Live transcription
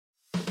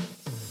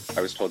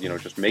I was told,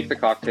 just make the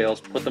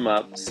cocktails, put them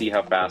up, see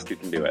how fast you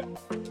can do it.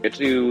 Get to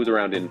do the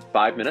round in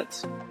 5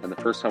 minutes. And the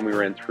first time we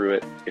ran through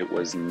it, it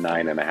was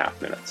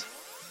 9.5 minutes.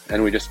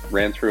 And we just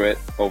ran through it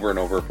over and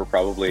over for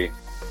probably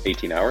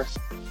 18 hours.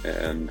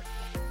 And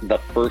the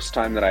first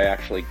time that I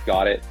actually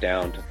got it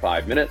down to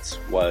 5 minutes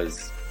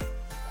was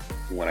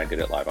when I did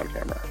it live on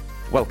camera.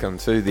 Welcome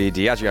to the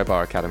Diageo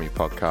Bar Academy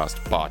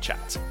podcast, Bar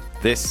Chat.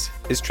 This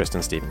is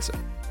Tristan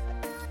Stevenson.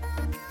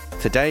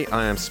 Today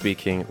I am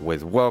speaking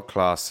with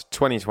world-class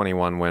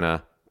 2021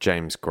 winner,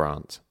 James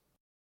Grant.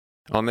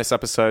 On this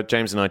episode,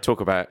 James and I talk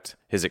about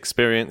his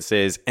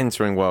experiences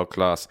entering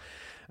world-class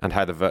and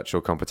how the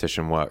virtual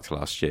competition worked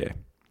last year.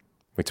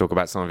 We talk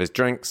about some of his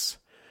drinks,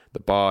 the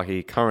bar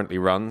he currently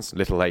runs,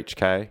 Little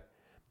HK,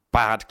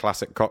 bad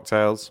classic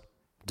cocktails,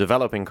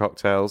 developing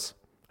cocktails,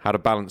 how to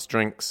balance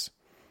drinks,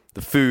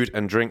 the food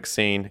and drink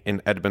scene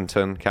in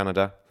Edmonton,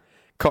 Canada,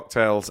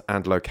 cocktails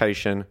and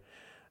location,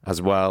 as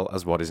well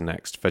as what is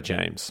next for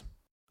James.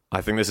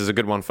 I think this is a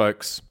good one,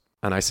 folks,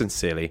 and I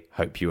sincerely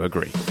hope you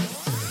agree.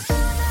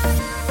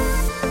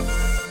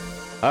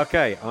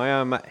 Okay, I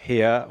am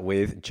here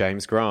with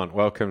James Grant.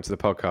 Welcome to the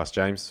podcast,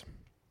 James.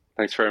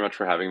 Thanks very much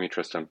for having me,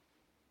 Tristan.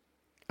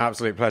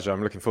 Absolute pleasure.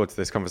 I'm looking forward to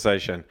this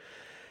conversation.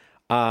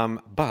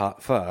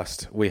 But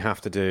first, we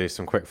have to do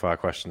some quickfire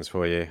questions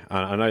for you.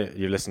 I know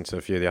you listened to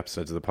a few of the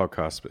episodes of the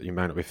podcast, but you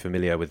may not be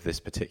familiar with this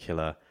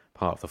particular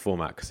part of the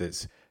format because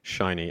it's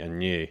shiny and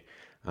new.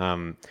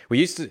 We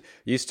used to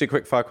do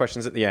quickfire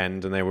questions at the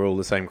end, and they were all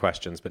the same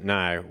questions. But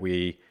now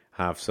we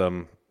have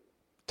some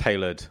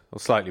tailored, or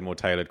slightly more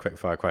tailored,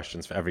 quickfire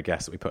questions for every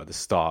guest that we put at the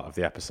start of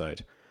the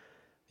episode.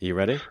 Are you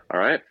ready? All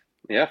right.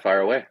 Yeah, fire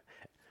away.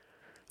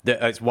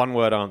 It's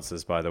one-word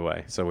answers, by the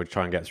way, so we'll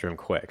try and get through them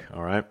quick.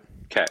 All right.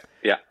 Okay.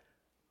 Yeah.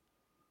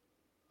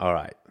 All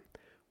right.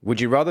 Would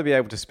you rather be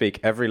able to speak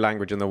every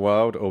language in the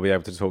world or be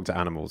able to talk to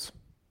animals?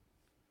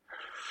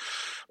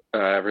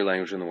 Every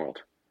language in the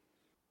world.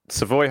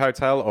 Savoy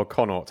Hotel or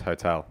Connaught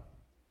Hotel?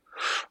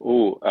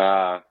 Ooh,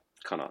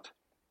 Connaught.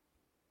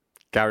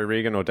 Gary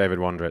Regan or David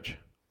Wondrich?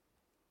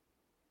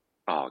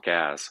 Oh,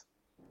 Gaz.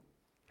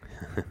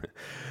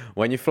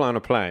 When you fly on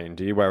a plane,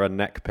 do you wear a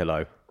neck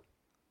pillow?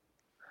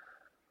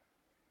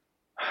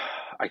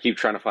 I keep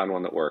trying to find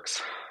one that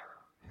works.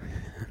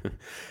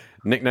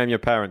 Nickname your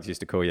parents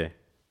used to call you?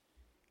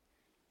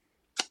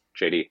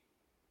 JD.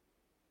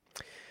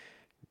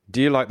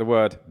 Do you like the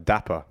word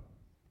dapper?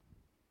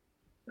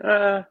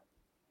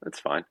 That's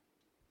fine.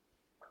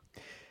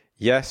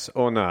 Yes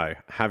or no?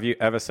 Have you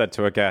ever said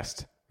to a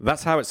guest,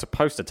 "That's how it's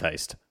supposed to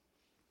taste"?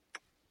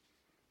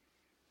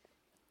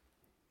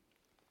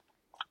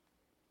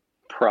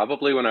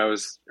 Probably when I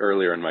was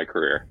earlier in my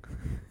career.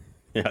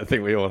 Yeah, I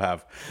think we all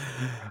have.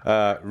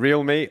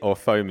 Real meat or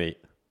faux meat?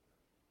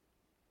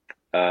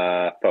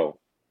 Faux.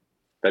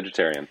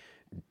 Vegetarian.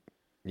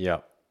 Yeah.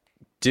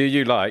 Do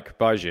you like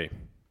baijiu?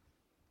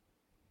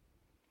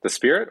 The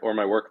spirit or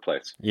my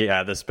workplace?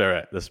 Yeah, the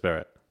spirit.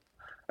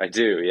 I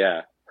do,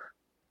 yeah.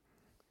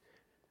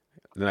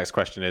 The next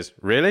question is,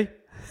 really?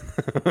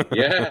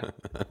 Yeah.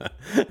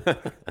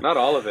 Not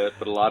all of it,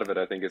 but a lot of it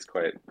I think is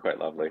quite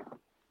lovely.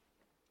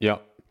 Yeah.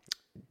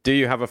 Do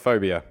you have a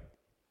phobia?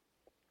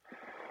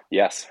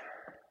 Yes.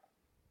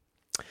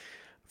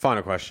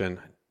 Final question.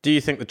 Do you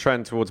think the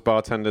trend towards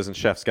bartenders and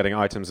chefs getting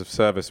items of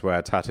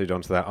serviceware tattooed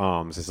onto their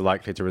arms is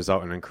likely to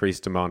result in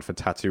increased demand for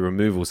tattoo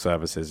removal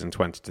services in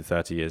 20 to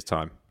 30 years'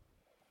 time?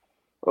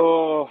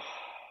 Oh,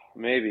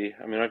 maybe.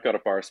 I mean, I've got a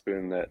bar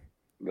spoon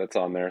that's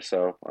on there,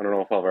 so I don't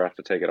know if I'll ever have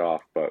to take it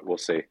off, but we'll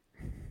see.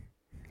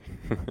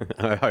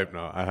 I hope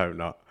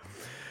not.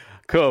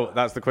 Cool.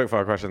 That's the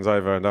quickfire questions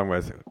over and done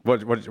with. What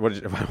do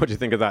you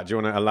think of that? Do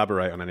you want to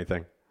elaborate on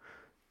anything?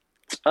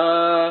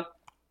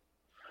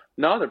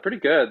 No, they're pretty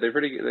good.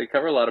 They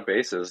cover a lot of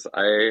bases.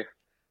 I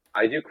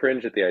do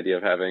cringe at the idea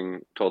of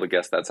having told a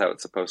guest that's how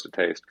it's supposed to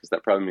taste, because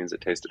that probably means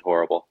it tasted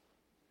horrible.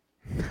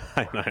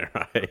 I know,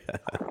 right?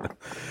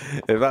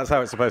 If that's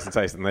how it's supposed to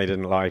taste and they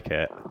didn't like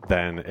it,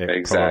 then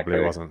it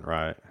probably wasn't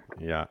right.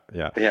 Yeah.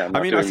 Yeah, I'm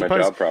not doing my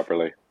job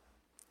properly.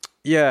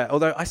 Yeah,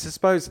 although I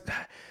suppose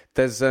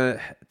there's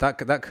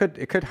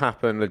that could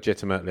happen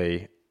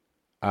legitimately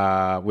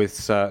with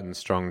certain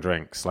strong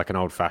drinks, like an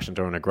old fashioned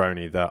or a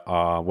Negroni, that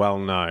are well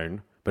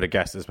known, but a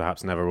guest has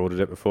perhaps never ordered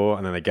it before,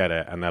 and then they get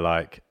it and they're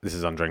like, "This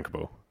is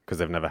undrinkable," because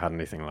they've never had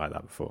anything like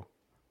that before.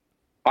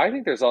 I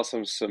think there's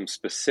also some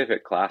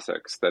specific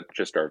classics that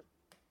just are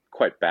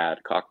quite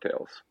bad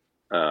cocktails.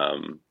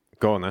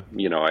 Go on then.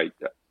 I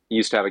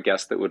used to have a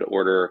guest that would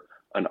order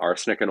an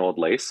arsenic and old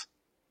lace,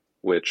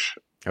 which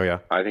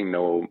I think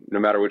no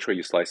matter which way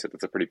you slice it,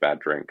 it's a pretty bad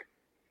drink.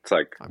 It's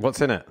like,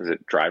 what's in it? Is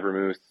it dry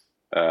vermouth,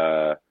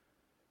 violet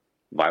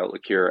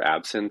liqueur,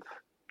 absinthe,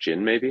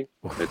 gin maybe?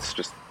 It's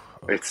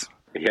it's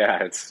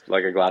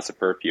like a glass of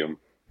perfume.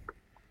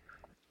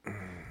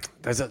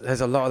 There's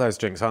a lot of those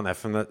drinks, aren't there,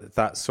 from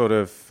that sort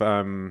of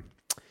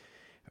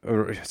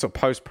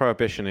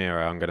post-prohibition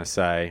era, I'm going to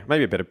say,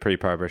 maybe a bit of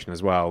pre-prohibition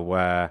as well,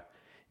 where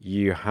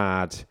you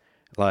had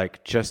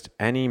like just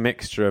any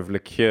mixture of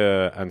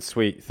liqueur and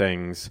sweet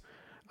things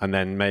and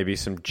then maybe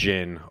some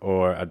gin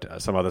or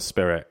some other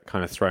spirit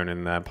kind of thrown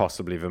in there,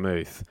 possibly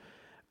vermouth.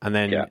 And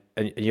then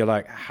and you're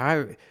like,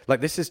 how?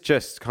 Like, this is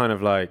just kind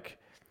of like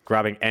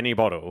grabbing any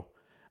bottle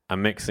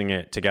and mixing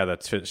it together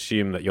to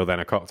assume that you're then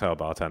a cocktail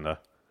bartender.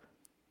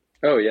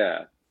 Oh,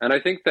 yeah. And I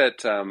think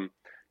that,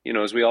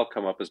 as we all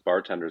come up as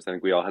bartenders, I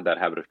think we all had that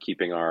habit of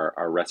keeping our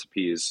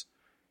recipes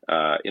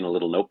in a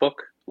little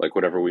notebook, like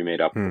whatever we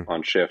made up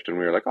on shift. And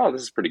we were like, oh,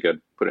 this is pretty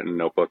good. Put it in a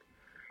notebook.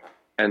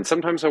 And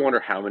sometimes I wonder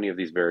how many of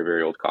these very,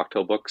 very old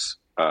cocktail books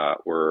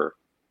were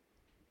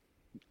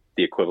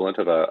the equivalent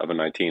of a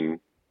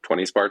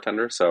 1920s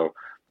bartender. So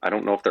I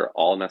don't know if they're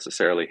all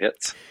necessarily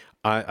hits.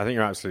 I think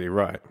you're absolutely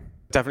right.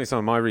 Definitely some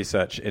of my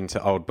research into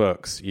old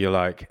books, you're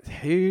like,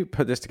 who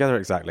put this together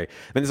exactly?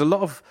 I mean, there's a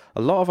lot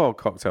of old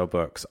cocktail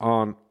books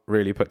aren't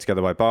really put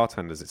together by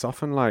bartenders. It's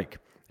often like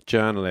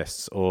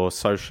journalists or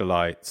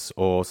socialites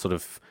or sort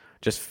of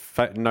just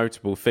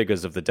notable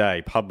figures of the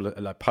day,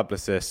 like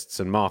publicists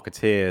and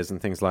marketeers and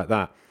things like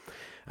that.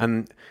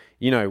 And,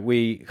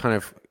 we kind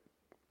of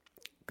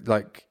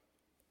like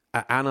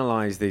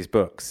analyze these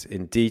books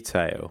in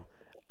detail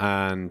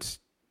and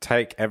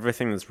take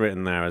everything that's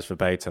written there as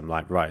verbatim,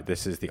 like, right,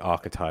 this is the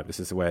archetype, this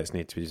is the way it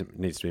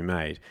needs to be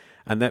made.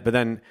 But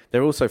then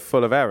they're also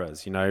full of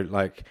errors,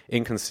 like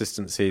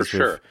inconsistencies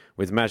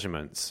with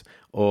measurements,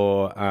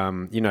 or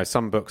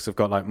some books have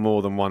got like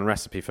more than one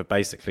recipe for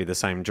basically the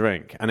same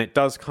drink, and it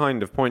does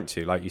kind of point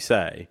to, like you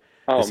say,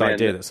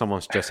 idea that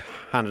someone's just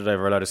handed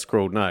over a load of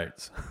scrawled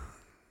notes.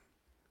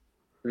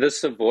 The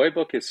Savoy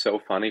book is so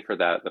funny for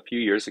that. A few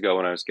years ago,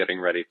 when I was getting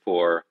ready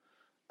for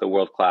the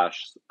World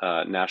Clash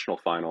national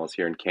finals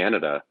here in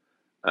Canada,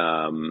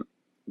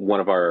 one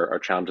of our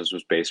challenges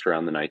was based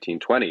around the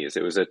 1920s.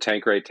 It was a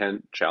Tanqueray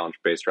 10 challenge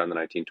based around the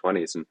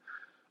 1920s, and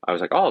I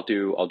was like, oh,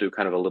 I'll do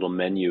kind of a little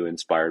menu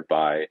inspired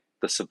by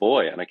the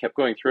Savoy, and I kept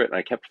going through it, and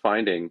I kept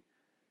finding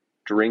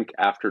drink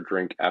after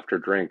drink after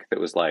drink that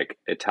was like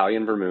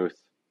Italian vermouth,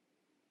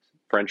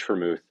 French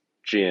vermouth,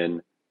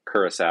 gin,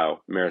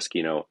 curacao,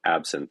 maraschino,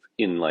 absinthe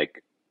in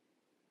like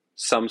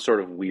some sort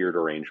of weird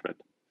arrangement.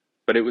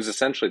 But it was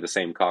essentially the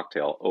same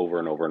cocktail over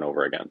and over and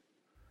over again.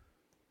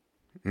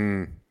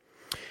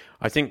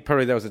 I think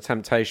probably there was a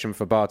temptation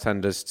for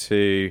bartenders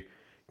to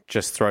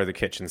just throw the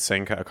kitchen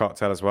sink at a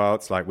cocktail as well.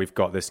 It's like, we've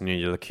got this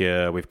new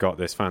liqueur, we've got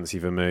this fancy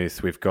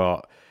vermouth, we've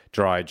got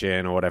dry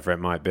gin or whatever it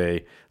might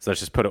be. So let's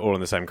just put it all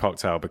in the same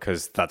cocktail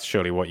because that's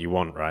surely what you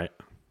want, right?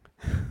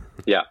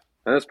 Yeah.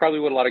 And that's probably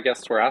what a lot of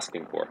guests were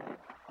asking for.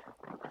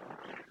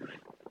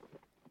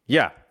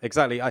 Yeah,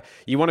 exactly.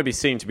 You want to be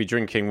seen to be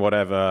drinking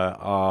whatever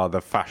are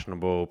the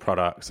fashionable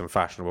products and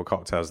fashionable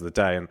cocktails of the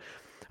day. And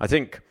I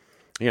think,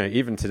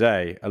 even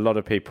today, a lot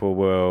of people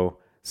will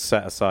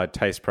set aside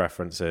taste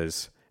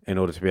preferences in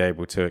order to be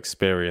able to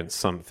experience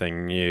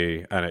something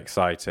new and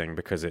exciting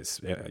because it's,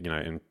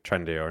 in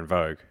trendy or in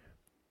vogue.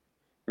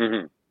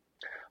 Mm-hmm.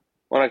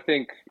 Well, I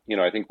think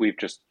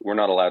we're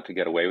not allowed to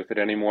get away with it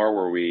anymore,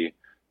 where we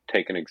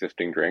take an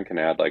existing drink and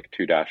add like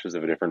 2 dashes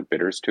of different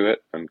bitters to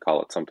it and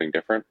call it something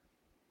different.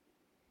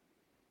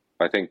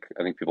 I think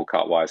people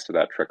caught wise to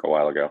that trick a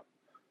while ago.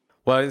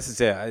 Well, this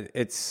is it.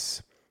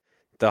 It's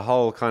the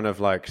whole kind of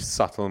like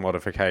subtle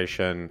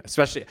modification,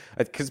 especially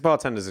because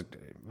a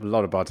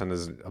lot of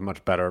bartenders are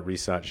much better at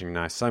researching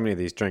now. So many of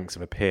these drinks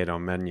have appeared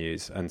on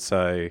menus, and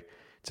so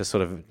to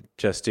sort of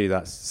just do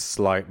that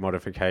slight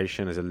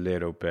modification is a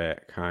little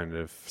bit kind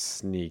of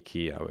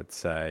sneaky, I would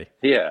say.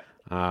 Yeah.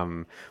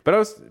 But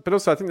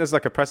also, I think there's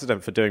like a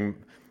precedent for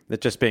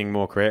just being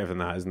more creative than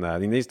that, isn't there? I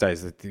mean, these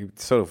days, the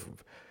sort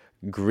of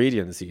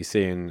ingredients that you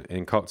see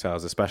in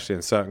cocktails, especially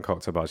in certain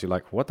cocktail bars, you're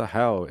like, what the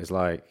hell is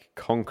like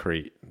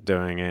concrete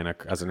doing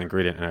as an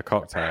ingredient in a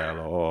cocktail,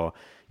 or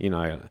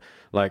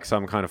like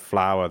some kind of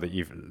flour that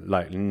you've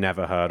like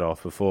never heard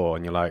of before,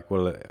 and you're like,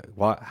 well,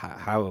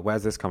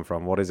 where's this come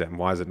from, what is it, and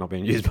why is it not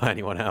being used by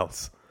anyone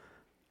else?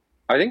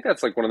 I think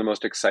that's like one of the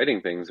most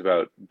exciting things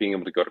about being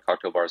able to go to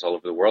cocktail bars all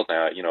over the world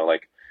now.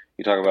 Like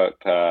you talk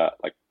about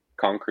like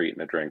concrete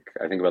in a drink.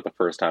 I think about the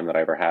first time that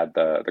I ever had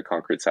the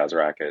concrete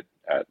Sazerac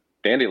at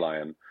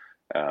Dandelion,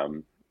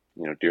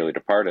 dearly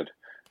departed.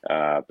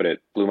 But it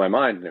blew my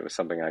mind, and it was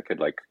something I could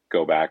like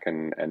go back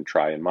and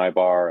try in my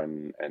bar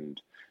and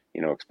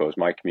expose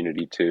my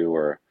community to.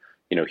 Or,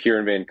 here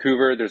in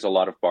Vancouver, there's a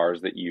lot of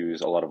bars that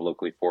use a lot of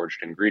locally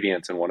foraged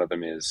ingredients, and one of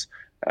them is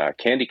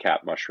candy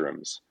cap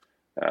mushrooms,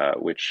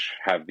 which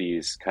have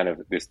these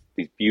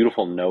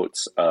beautiful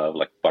notes of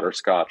like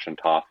butterscotch and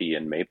toffee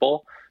and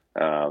maple.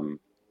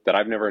 That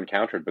I've never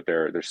encountered, but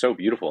they're so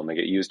beautiful, and they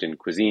get used in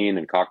cuisine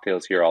and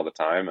cocktails here all the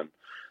time. And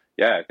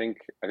yeah, I think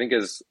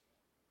as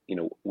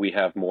we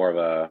have more of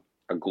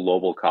a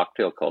global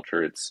cocktail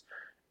culture,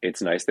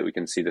 it's nice that we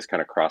can see this kind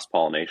of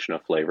cross-pollination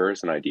of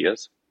flavors and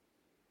ideas.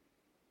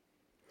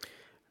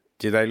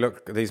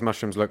 These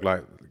mushrooms look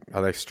like,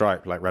 are they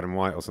striped like red and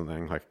white or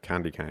something, like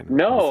candy cane?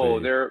 No,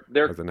 they're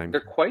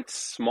quite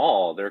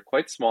small. They're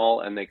quite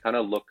small, and they kind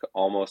of look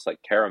almost like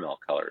caramel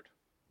colored.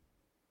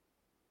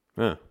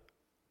 Yeah.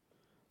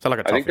 So like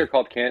a toffee. I think they're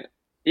called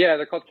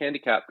they're called candy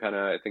cap, kind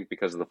of, I think,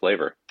 because of the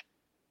flavor.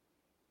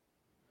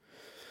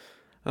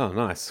 Oh,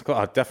 nice. God,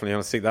 I definitely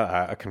want to seek that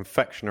out. A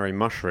confectionery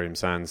mushroom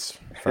sounds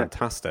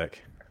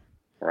fantastic.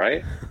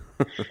 Right?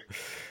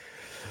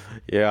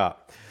 Yeah.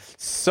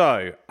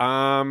 So,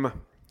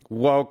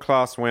 world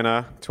class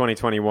winner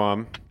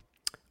 2021.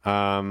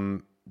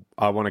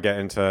 I want to get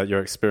into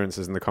your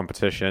experiences in the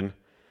competition.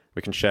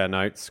 We can share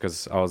notes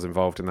because I was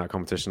involved in that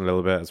competition a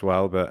little bit as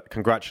well. But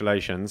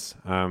congratulations.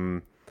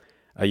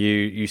 Are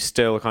you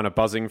still kind of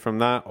buzzing from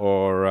that,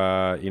 or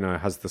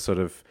has the sort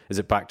of is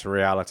it back to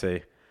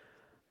reality?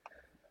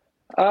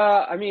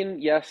 I mean,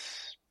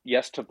 yes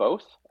to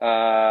both.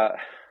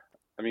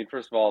 I mean,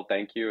 first of all,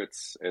 thank you.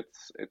 It's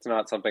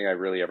not something I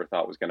really ever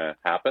thought was going to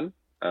happen.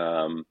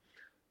 Um,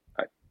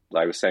 I,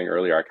 I was saying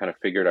earlier, I kind of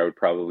figured I would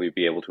probably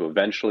be able to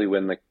eventually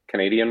win the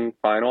Canadian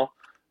final.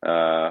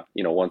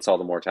 Once all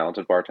the more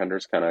talented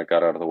bartenders kind of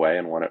got out of the way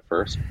and won it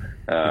first.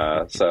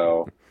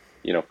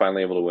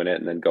 Finally able to win it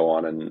and then go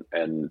on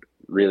and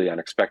really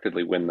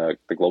unexpectedly win the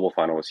global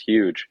final was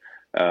huge.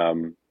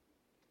 Um,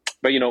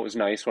 but it was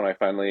nice when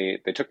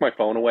they took my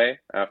phone away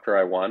after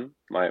I won.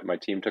 My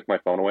team took my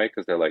phone away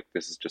because they're like,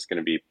 this is just going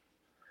to be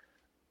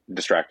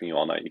distracting you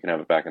all night. You can have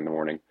it back in the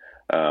morning.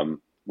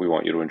 We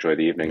want you to enjoy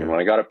the evening. And Yeah.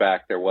 when I got it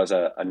back, there was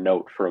a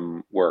note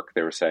from work.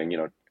 They were saying,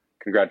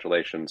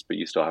 congratulations, but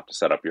you still have to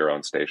set up your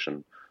own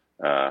station,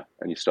 and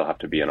you still have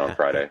to be in on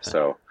Friday.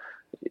 So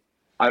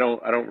I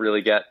don't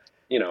really get,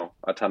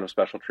 a ton of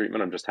special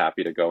treatment. I'm just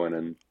happy to go in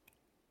and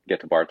get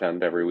to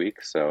bartend every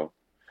week. So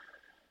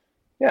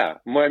yeah,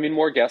 I mean,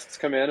 more guests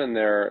come in and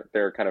they're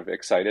kind of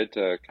excited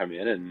to come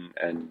in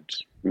and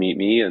meet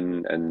me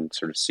and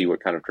sort of see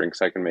what kind of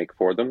drinks I can make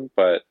for them.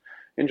 But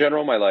in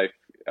general, my life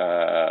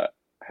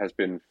has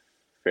been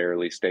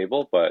fairly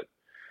stable. But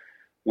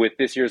with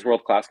this year's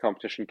world class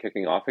competition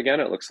kicking off again,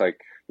 it looks like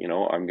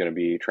I'm going to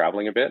be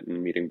traveling a bit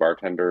and meeting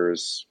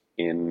bartenders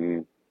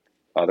in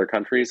other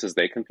countries as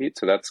they compete.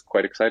 So that's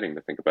quite exciting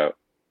to think about.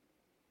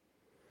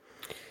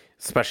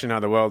 Especially now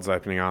the world's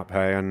opening up,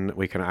 hey, and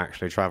we can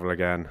actually travel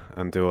again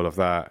and do all of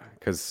that.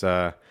 Because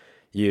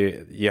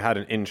you had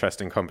an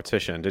interesting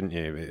competition, didn't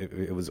you?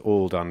 It was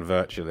all done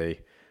virtually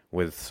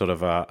with sort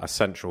of a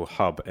central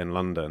hub in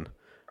London,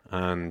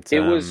 and It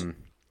was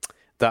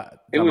that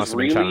it was must have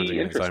been really challenging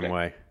in its own interesting.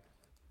 way.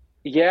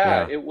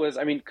 Yeah, Yeah. it was.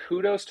 I mean,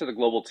 kudos to the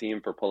global team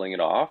for pulling it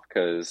off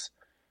because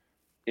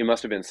it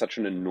must have been such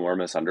an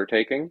enormous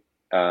undertaking.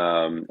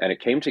 And it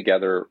came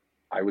together,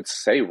 I would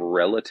say,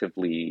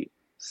 relatively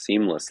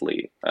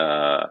seamlessly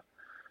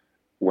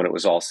when it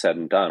was all said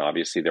and done.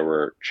 Obviously, there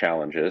were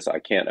challenges. I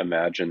can't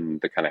imagine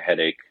the kind of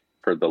headache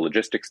for the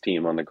logistics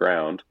team on the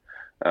ground,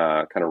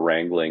 kind of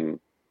wrangling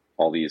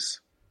all these.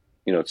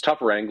 It's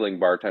tough wrangling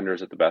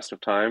bartenders at the best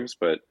of times,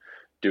 but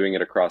doing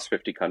it across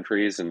 50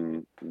 countries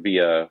and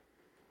via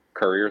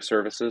courier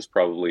services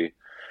probably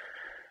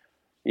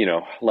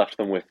left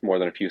them with more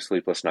than a few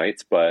sleepless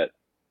nights. But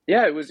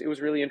yeah, it was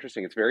really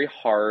interesting. It's very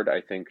hard, I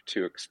think,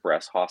 to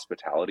express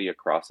hospitality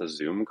across a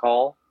Zoom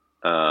call.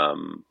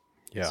 Um,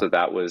 Yeah. so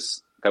that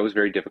was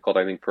very difficult,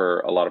 I think, for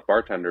a lot of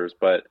bartenders.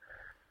 But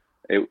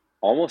it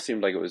almost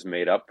seemed like it was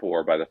made up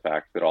for by the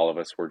fact that all of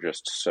us were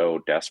just so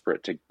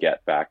desperate to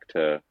get back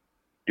to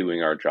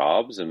doing our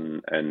jobs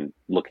and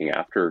looking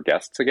after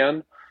guests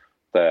again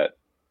that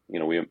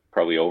we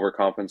probably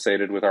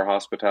overcompensated with our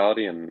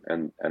hospitality and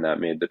that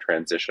made the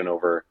transition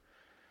over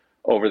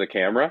the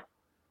camera.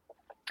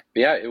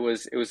 But yeah, it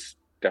was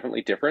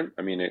definitely different.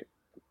 I mean, it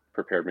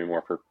prepared me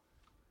more for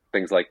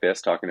things like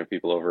this, talking to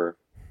people over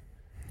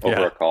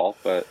Yeah. a call.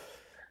 But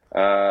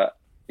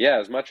yeah,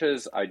 as much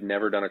as I'd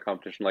never done a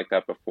competition like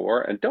that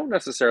before, and don't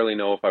necessarily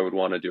know if I would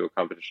want to do a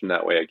competition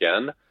that way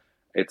again,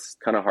 it's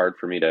kind of hard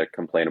for me to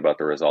complain about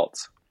the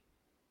results.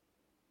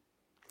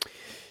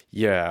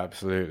 Yeah,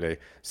 absolutely.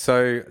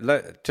 So,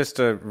 just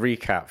to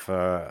recap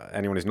for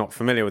anyone who's not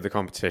familiar with the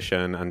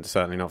competition and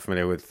certainly not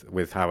familiar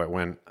with how it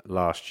went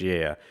last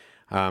year,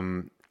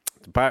 um,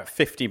 about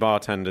 50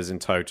 bartenders in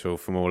total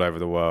from all over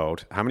the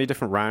world. How many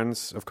different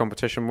rounds of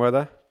competition were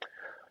there?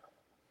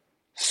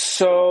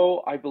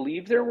 So I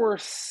believe there were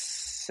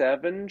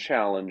seven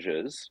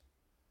challenges.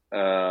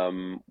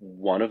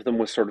 One of them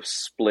was sort of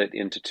split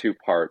into two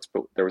parts,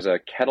 but there was a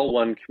Kettle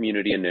One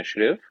community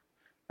initiative,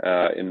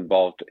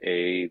 involved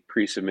a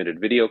pre-submitted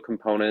video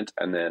component,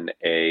 and then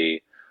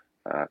a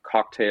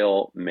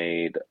cocktail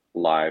made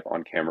live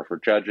on camera for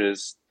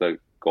judges. The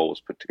goal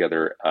was put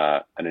together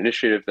an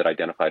initiative that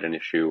identified an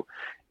issue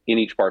in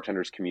each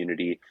bartender's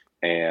community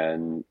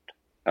and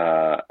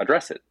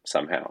address it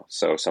somehow.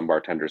 So some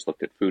bartenders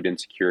looked at food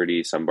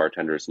insecurity, some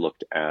bartenders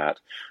looked at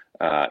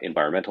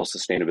environmental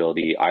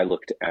sustainability. I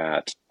looked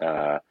at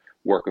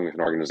working with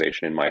an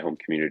organization in my home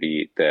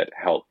community that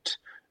helped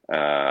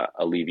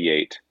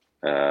alleviate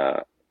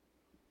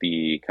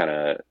the kind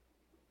of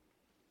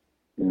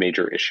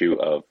major issue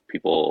of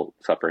people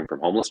suffering from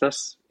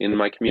homelessness in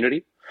my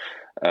community.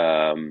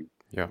 Um,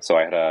 Yeah. so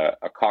I had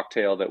a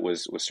cocktail that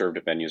was served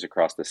at venues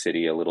across the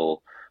city, a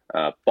little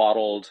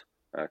bottled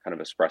kind of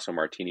espresso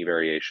martini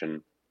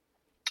variation,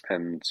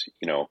 and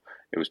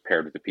it was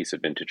paired with a piece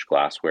of vintage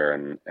glassware,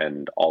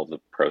 and all of the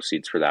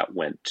proceeds for that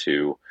went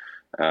to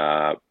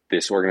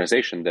this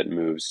organization that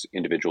moves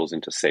individuals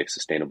into safe,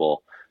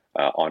 sustainable,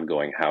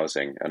 ongoing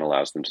housing and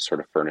allows them to sort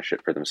of furnish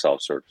it for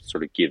themselves, sort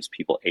of gives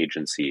people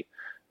agency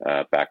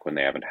back when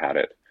they haven't had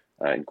it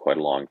in quite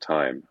a long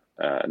time.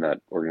 And that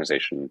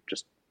organization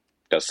just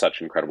does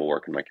such incredible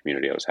work in my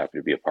community. I was happy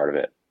to be a part of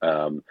it.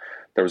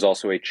 There was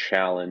also a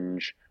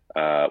challenge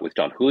with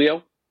Don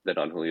Julio, the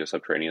Don Julio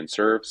Subterranean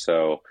Serve.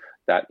 So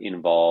that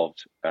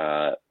involved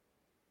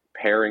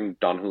pairing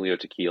Don Julio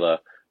tequila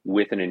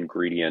with an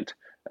ingredient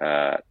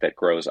that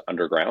grows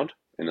underground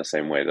in the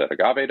same way that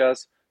agave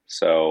does.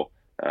 So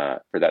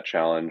for that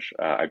challenge,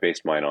 I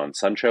based mine on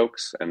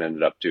sunchokes and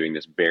ended up doing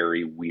this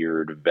very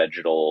weird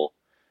vegetal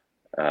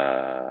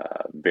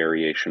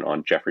variation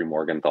on Jeffrey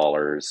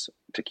Morgenthaler's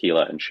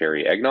tequila and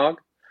cherry eggnog.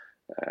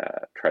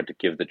 Tried to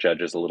give the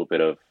judges a little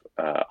bit of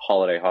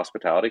holiday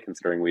hospitality,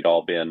 considering we'd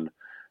all been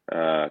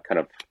kind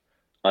of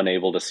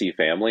unable to see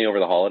family over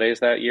the holidays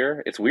that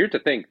year. It's weird to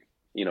think,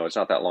 it's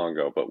not that long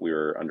ago, but we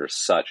were under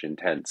such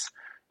intense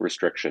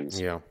restrictions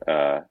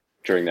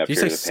during that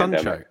period of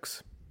pandemic.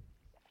 Sunchokes?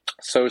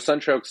 So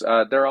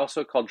sunchokes, they're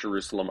also called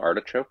Jerusalem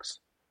artichokes.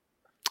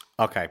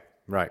 Okay,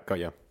 right, got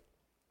you.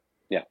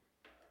 Yeah,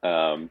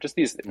 just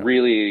these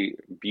really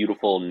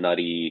beautiful,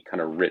 nutty,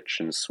 kind of rich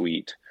and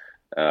sweet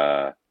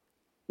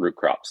root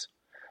crops.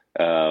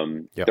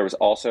 There was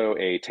also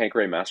a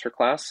Tanqueray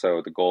masterclass.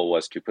 So the goal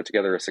was to put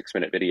together a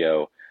 6-minute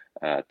video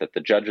that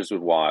the judges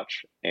would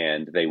watch,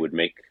 and they would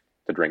make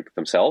the drink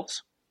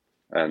themselves.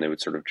 And they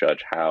would sort of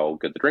judge how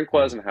good the drink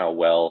was and how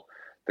well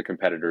the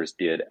competitors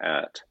did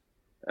at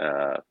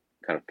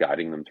kind of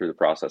guiding them through the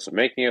process of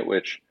making it,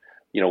 which,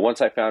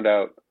 once I found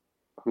out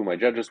who my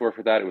judges were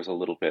for that, it was a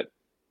little bit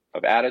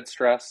of added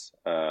stress.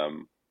 I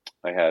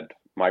had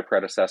my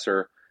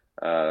predecessor,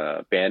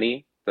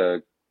 Banny,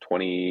 the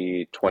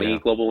 2020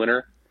 global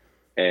winner,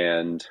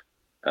 and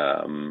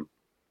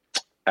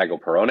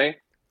Agoperone,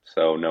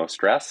 so no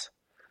stress.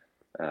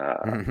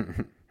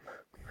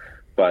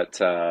 But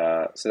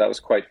so that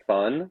was quite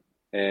fun.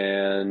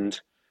 And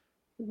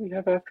what did we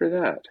have after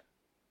that?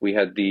 We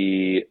had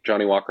the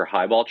Johnny Walker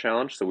Highball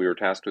Challenge. So we were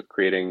tasked with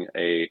creating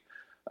a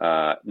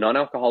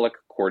non-alcoholic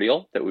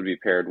cordial that would be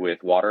paired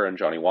with water and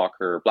Johnny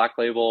Walker Black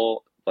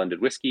Label, blended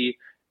whiskey,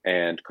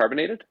 and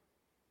carbonated.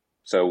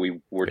 So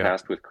we were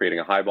tasked with creating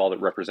a highball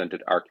that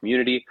represented our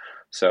community.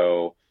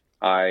 So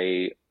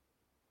I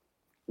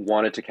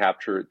wanted to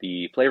capture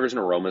the flavors and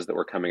aromas that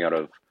were coming out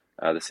of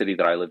the city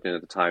that I lived in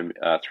at the time.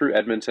 Through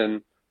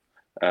Edmonton,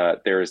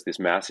 there is this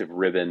massive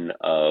ribbon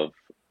of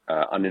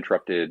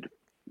uninterrupted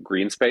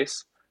green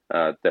space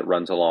that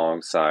runs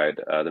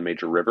alongside the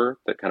major river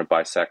that kind of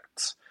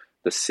bisects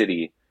the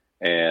city.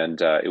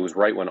 And it was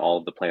right when all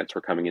of the plants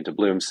were coming into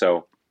bloom.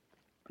 So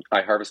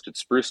I harvested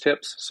spruce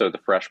tips, so the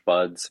fresh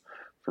buds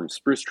from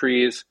spruce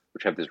trees,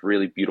 which have this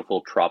really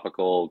beautiful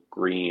tropical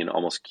green,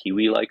 almost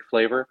kiwi-like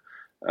flavor.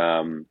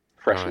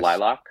 Fresh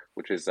lilac,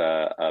 which is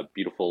a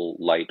beautiful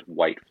light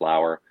white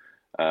flower.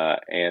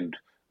 And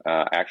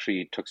I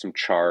actually took some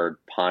charred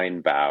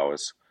pine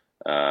boughs,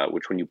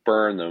 which when you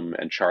burn them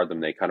and char them,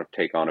 they kind of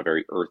take on a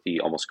very earthy,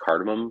 almost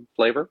cardamom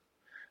flavor.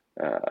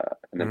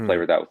 And then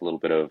flavored that with a little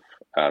bit of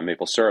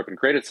maple syrup and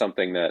created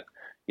something that,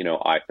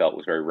 I felt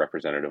was very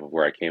representative of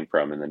where I came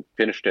from, and then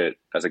finished it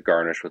as a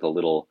garnish with a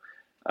little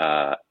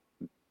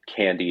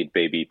candied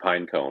baby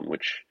pine cone,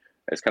 which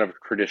is kind of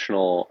a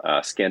traditional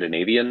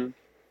Scandinavian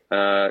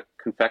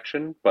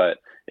confection. But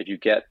if you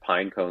get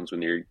pine cones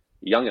when you're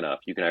young enough,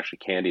 you can actually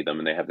candy them,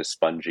 and they have this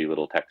spongy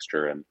little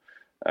texture and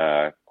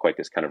quite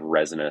this kind of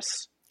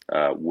resinous,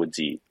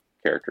 woodsy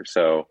character.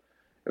 So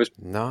it was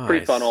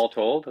pretty fun all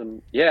told.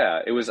 And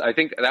yeah, it was, I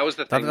think that was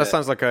the thing. That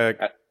sounds like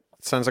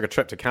a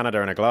trip to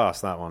Canada in a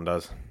glass. That one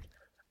does.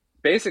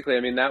 Basically, I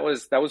mean, that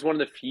was one of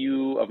the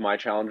few of my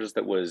challenges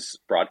that was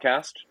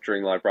broadcast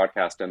during the live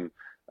broadcast, and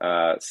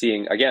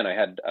seeing again, I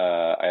had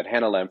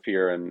Hannah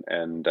Lamphere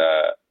and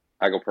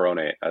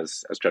Agoperone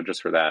as judges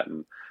for that,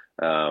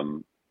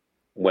 and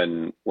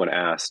when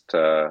asked,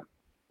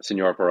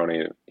 Signor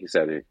Peroni, he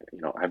said,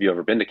 have you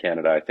ever been to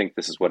Canada? I think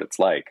this is what it's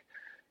like.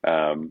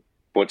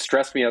 What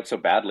stressed me out so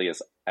badly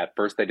is at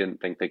first they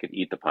didn't think they could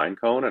eat the pine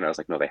cone, and I was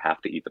like, no, they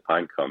have to eat the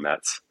pine cone.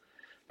 That's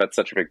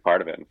such a big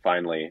part of it. And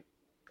finally,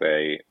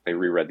 they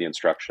reread the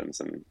instructions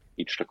and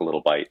each took a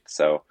little bite.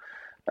 So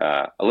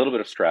a little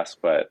bit of stress,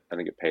 but I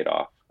think it paid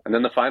off. And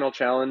then the final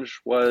challenge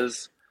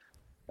was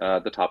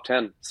the top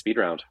 10 speed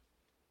round,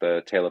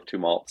 the Tale of Two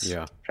Malts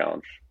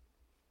challenge.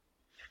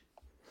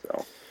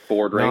 So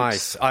 4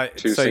 drinks,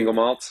 2 single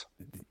malts.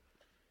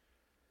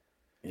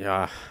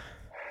 Yeah.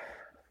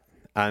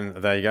 And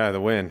there you go, the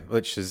win,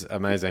 which is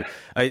amazing.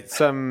 It's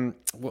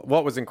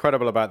what was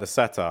incredible about the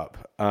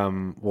setup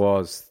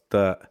was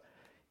that,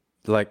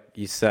 like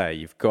you say,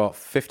 you've got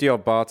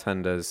 50-odd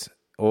bartenders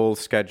all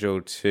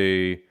scheduled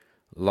to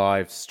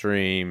live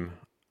stream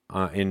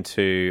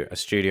into a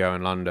studio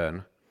in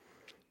London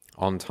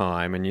on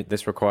time, and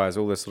this requires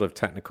all this sort of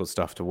technical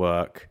stuff to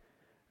work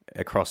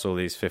across all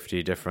these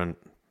 50 different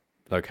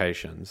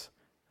locations,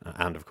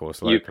 and of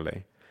course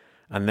locally.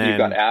 And then you've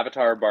got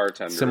avatar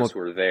bartenders who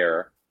are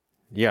there.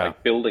 Yeah,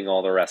 like building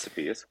all the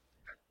recipes.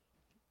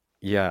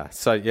 Yeah.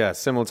 So yeah,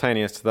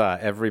 simultaneous to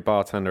that, every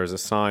bartender is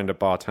assigned a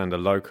bartender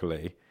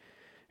locally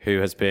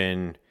who's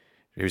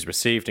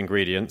received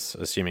ingredients,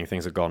 assuming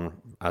things have gone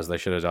as they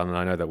should have done. And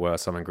I know there were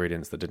some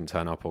ingredients that didn't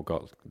turn up or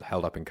got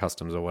held up in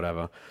customs or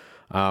whatever.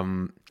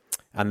 And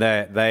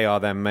they are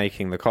then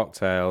making the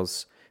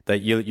cocktails. That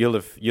you'll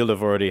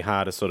have already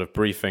had a sort of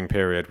briefing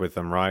period with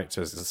them, right?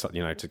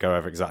 To go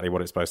over exactly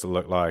what it's supposed to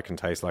look like and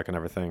taste like and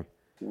everything.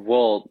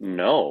 Well,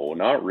 no,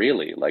 not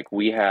really. Like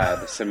we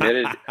had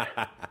submitted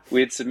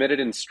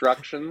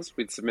instructions,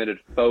 we'd submitted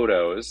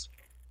photos,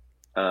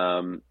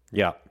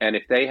 Yeah. and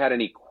if they had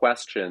any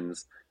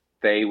questions,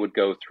 they would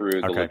go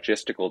through the Okay.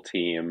 logistical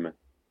team,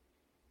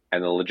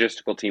 and the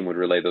logistical team would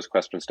relay those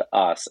questions to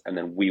us, and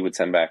then we would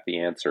send back the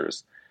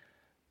answers.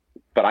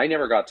 But I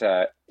never got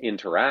to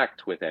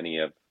interact with any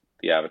of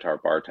the Avatar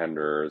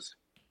bartenders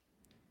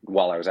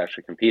while I was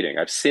actually competing.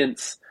 I've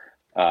since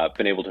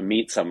been able to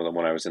meet some of them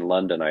when I was in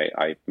London.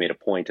 I made a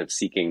point of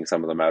seeking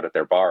some of them out at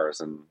their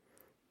bars and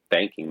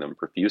thanking them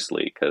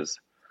profusely because,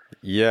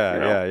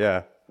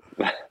 Yeah.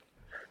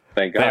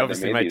 thank God They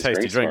obviously made these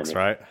tasty for drinks, me.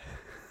 right?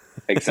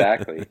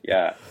 Exactly.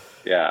 Yeah.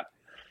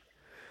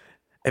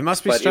 It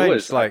must be But it strange,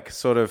 was, like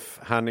sort of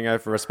handing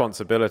over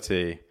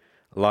responsibility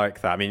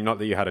like that. I mean, not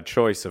that you had a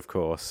choice, of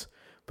course,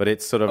 but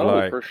it's sort of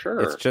like, for sure.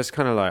 it's just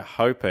kind of like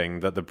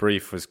hoping that the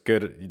brief was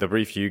good. The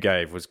brief you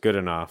gave was good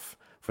enough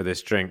for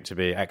this drink to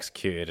be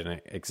executed in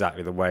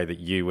exactly the way that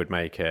you would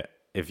make it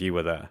if you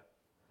were there.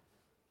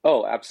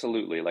 Oh,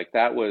 absolutely. Like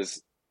that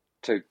was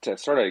to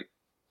sort of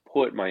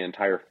put my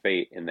entire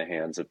fate in the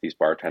hands of these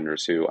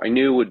bartenders who I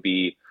knew would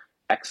be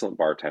excellent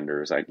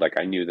bartenders. I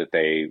knew that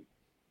they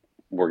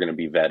were going to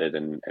be vetted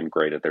and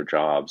great at their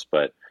jobs,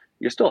 but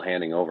you're still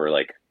handing over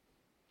like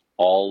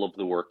all of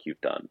the work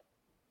you've done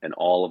and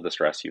all of the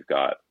stress you've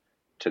got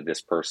to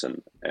this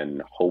person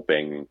and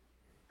hoping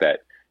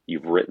that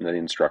you've written the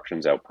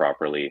instructions out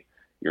properly.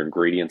 Your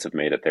ingredients have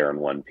made it there in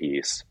one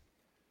piece.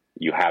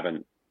 You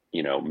haven't,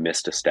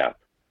 missed a step.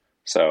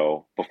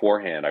 So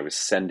beforehand, I was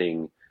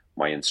sending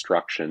my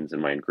instructions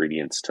and my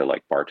ingredients to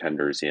like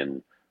bartenders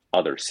in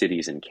other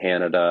cities in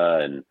Canada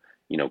and,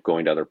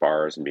 going to other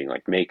bars and being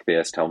like, make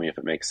this, tell me if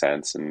it makes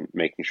sense, and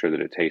making sure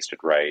that it tasted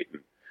right.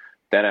 And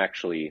then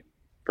actually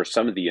for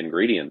some of the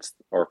ingredients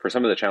or for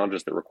some of the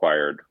challenges that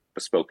required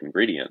bespoke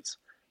ingredients,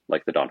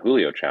 like the Don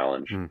Julio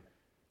challenge,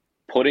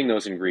 putting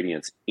those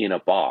ingredients in a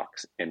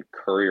box and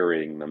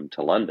couriering them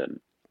to London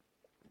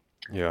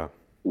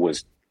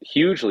was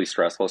hugely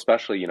stressful,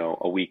 especially,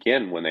 a week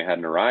in when they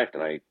hadn't arrived.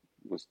 And I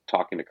was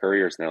talking to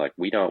couriers and they're like,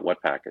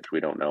 what package? We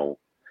don't know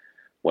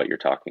what you're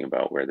talking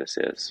about, where this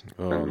is.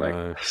 Oh, and I'm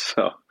like,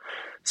 no.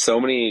 so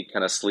many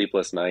kind of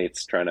sleepless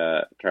nights trying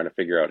to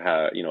figure out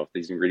how, if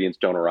these ingredients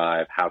don't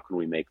arrive, how can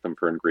we make them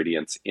from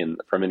ingredients in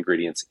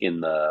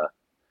the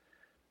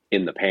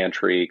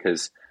pantry?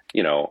 Cause,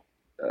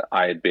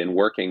 I had been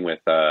working with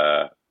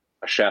a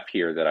chef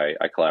here that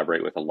I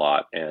collaborate with a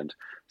lot. And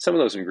some of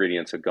those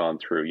ingredients had gone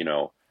through,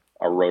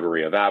 a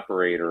rotary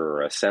evaporator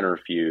or a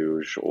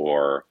centrifuge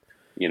or,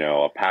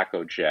 a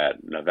Paco jet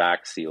and a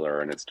vac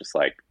sealer. And it's just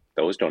like,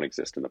 those don't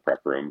exist in the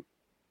prep room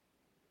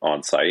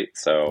on site.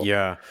 So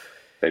yeah.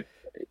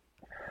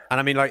 And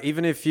I mean, like,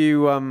 even if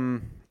you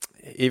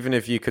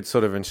could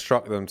sort of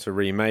instruct them to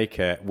remake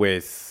it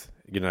with,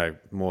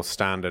 more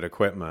standard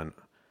equipment,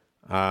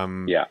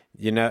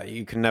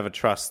 you can never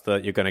trust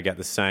that you're going to get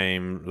the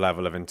same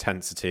level of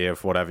intensity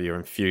of whatever you're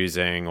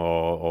infusing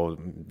or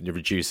you're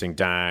reducing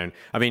down.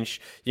 I mean,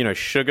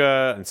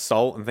 sugar and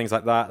salt and things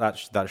like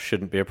that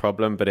shouldn't be a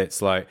problem. But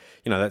it's like,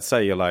 let's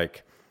say you're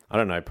like, I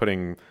don't know,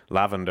 putting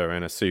lavender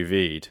in a sous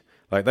vide.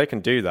 Like, they can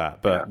do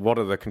that, but what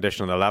are the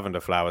condition of the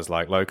lavender flowers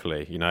like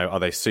locally? Are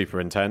they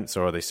super intense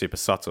or are they super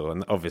subtle?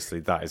 And obviously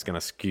that is going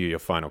to skew your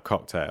final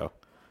cocktail.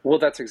 Well,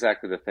 that's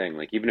exactly the thing.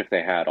 Like, even if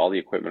they had all the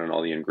equipment and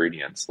all the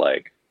ingredients,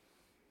 like,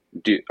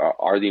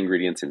 are the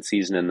ingredients in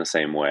season in the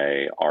same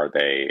way? Are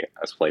they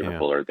as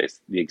flavorful? Or are they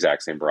the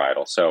exact same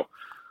varietal? So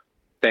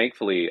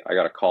thankfully, I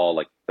got a call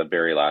like the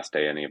very last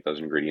day any of those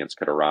ingredients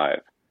could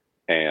arrive.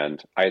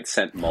 And I had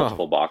sent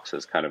multiple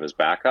boxes kind of as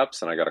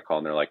backups. And I got a call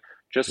and they're like,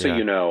 just so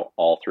you know,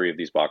 all three of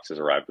these boxes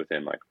arrived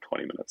within like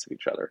 20 minutes of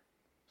each other.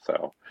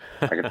 So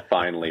I could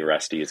finally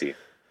rest easy.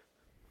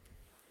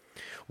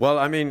 Well,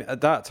 I mean, at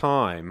that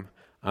time,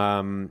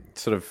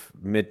 sort of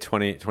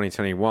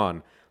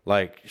mid-2021,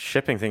 like,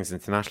 shipping things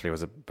internationally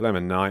was a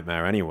blooming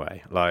nightmare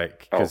anyway,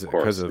 like, because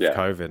of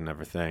COVID and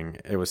everything.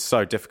 It was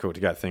so difficult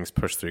to get things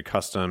pushed through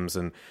customs,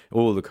 and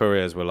all the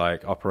couriers were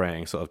like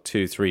operating sort of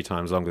 2-3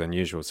 times longer than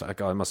usual. So,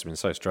 God, it must have been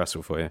so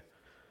stressful for you.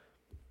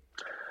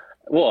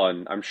 Well,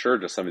 and I'm sure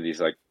just some of these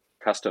like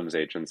customs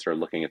agents are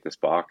looking at this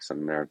box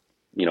and they're,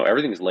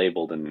 everything's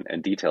labeled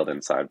and detailed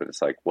inside, but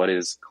it's like, what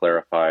is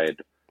clarified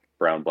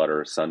brown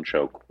butter,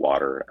 sunchoke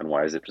water, and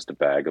why is it just a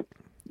bag of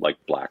like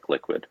black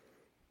liquid?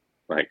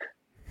 Like,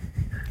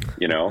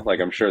 like,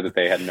 I'm sure that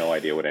they had no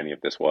idea what any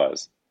of this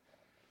was.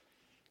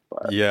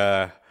 But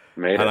I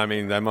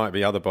mean, there might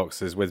be other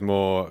boxes with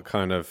more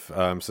kind of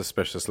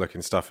suspicious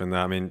looking stuff in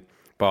there. I mean,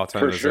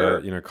 bartenders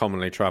are,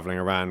 commonly traveling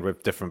around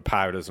with different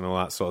powders and all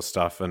that sort of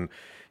stuff. And,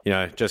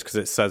 just because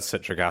it says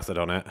citric acid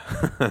on it.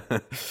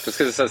 Just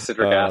because it says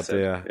citric acid.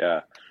 Dear.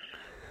 Yeah.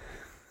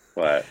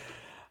 What?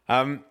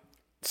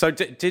 So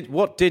did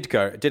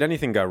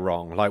anything go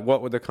wrong? Like,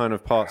 what were the kind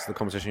of parts of the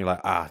competition you're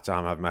like,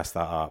 damn, I've messed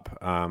that up?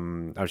 I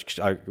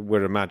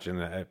would imagine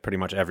that pretty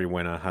much every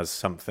winner has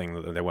something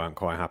that they weren't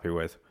quite happy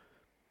with.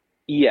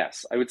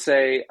 Yes, I would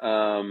say.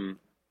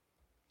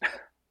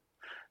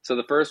 So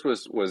the first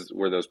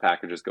were those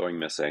packages going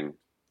missing.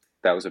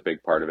 That was a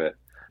big part of it.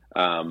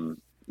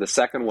 The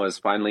second was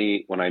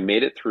finally when I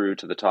made it through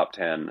to the top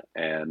 10,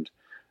 and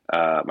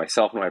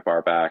myself and my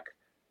barback,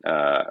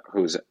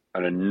 who's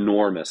an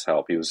enormous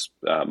help. He was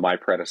my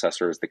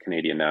predecessor as the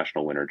Canadian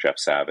national winner, Jeff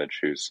Savage,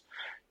 who's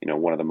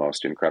one of the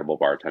most incredible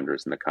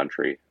bartenders in the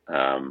country,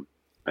 and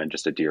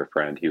just a dear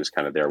friend. He was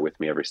kind of there with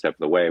me every step of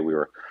the way. We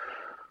were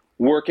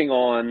working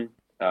on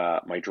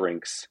my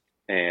drinks,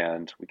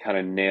 and we kind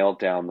of nailed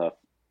down the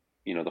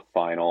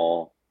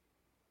final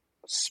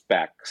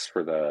specs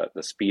for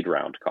the speed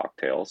round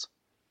cocktails.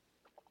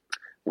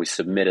 We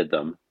submitted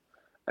them.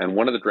 And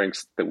one of the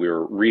drinks that we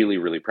were really,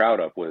 really proud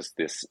of was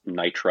this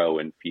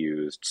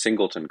nitro-infused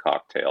singleton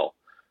cocktail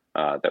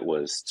that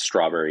was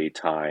strawberry,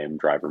 thyme,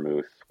 dry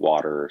vermouth,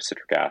 water,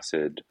 citric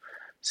acid,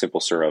 simple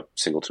syrup,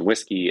 singleton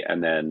whiskey,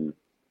 and then,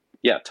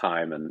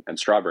 thyme and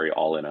strawberry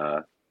all in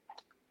an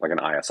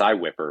ISI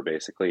whipper,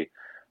 basically,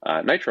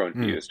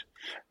 nitro-infused.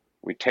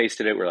 We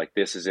tasted it. We're like,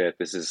 this is it.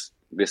 This is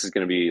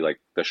going to be like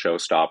the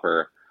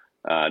showstopper.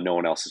 No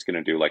one else is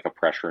going to do like a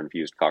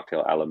pressure-infused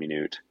cocktail a la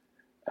minute.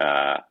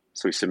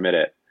 So we submit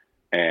it,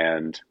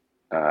 and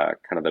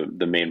kind of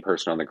the main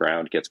person on the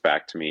ground gets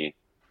back to me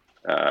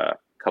a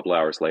couple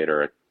hours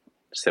later. I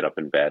sit up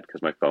in bed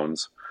because my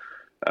phone's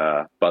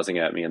buzzing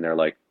at me, and they're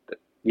like,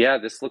 yeah,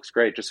 this looks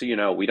great. Just so you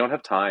know, we don't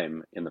have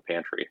time in the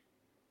pantry.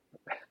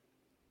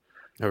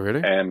 Oh,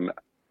 really? And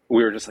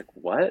we were just like,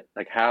 what?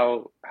 Like,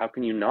 how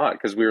can you not?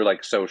 Because we were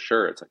like so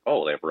sure. It's like,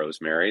 oh, they have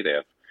rosemary, they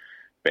have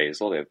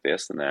basil, they have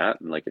this and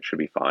that, and like it should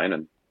be fine.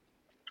 And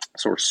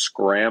so we're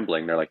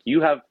scrambling. They're like,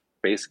 you have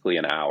basically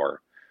an hour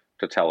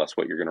to tell us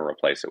what you're going to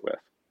replace it with.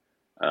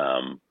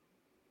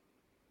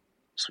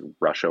 So we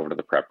rush over to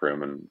the prep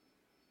room and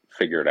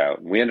figure it out.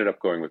 And we ended up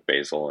going with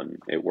basil, and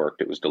it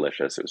worked. It was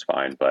delicious. It was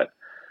fine. But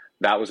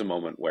that was a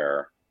moment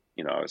where,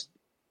 I was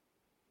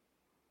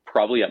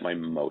probably at my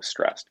most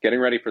stressed.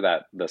 Getting ready for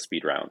the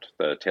speed round,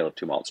 the Tale of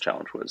Two Malts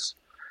challenge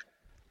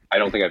I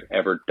don't think I've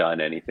ever done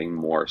anything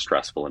more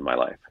stressful in my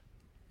life.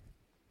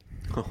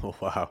 Oh,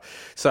 wow.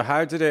 So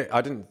how did it,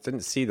 I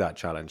didn't see that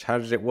challenge. How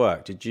did it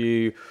work?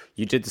 You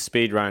did the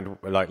speed round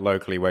like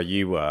locally where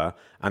you were,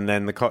 and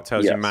then the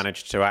cocktails you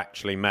managed to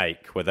actually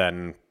make were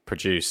then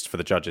produced for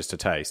the judges to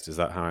taste. Is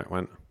that how it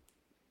went?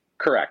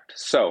 Correct.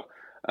 So,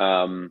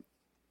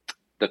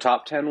 the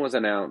top 10 was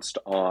announced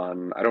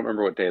on, I don't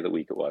remember what day of the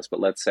week it was, but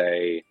let's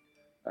say,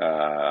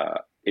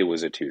 it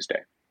was a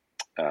Tuesday,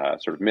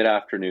 sort of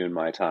mid-afternoon,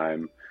 my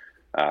time.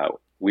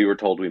 We were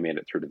told we made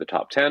it through to the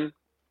top 10.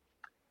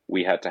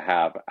 We had to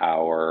have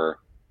our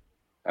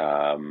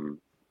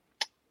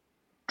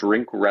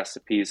drink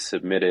recipes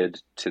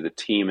submitted to the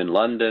team in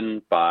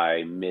London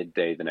by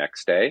midday the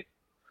next day.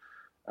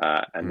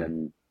 And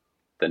then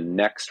the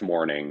next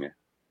morning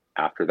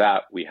after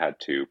that, we had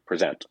to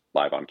present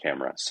live on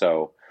camera.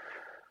 So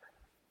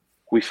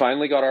we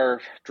finally got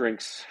our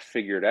drinks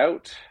figured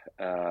out.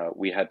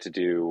 We had to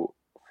do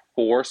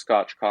 4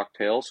 Scotch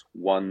cocktails,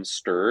 1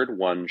 stirred,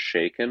 1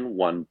 shaken,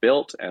 1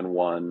 built, and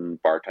 1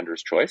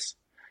 bartender's choice.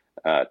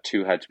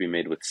 2 had to be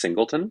made with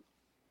Singleton.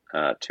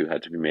 2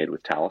 had to be made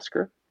with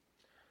Talisker.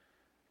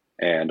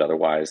 And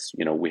otherwise,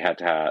 we had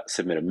to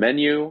submit a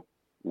menu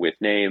with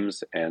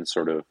names, and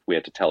sort of we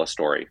had to tell a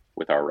story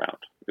with our round.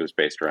 It was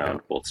based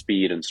around both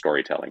speed and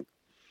storytelling.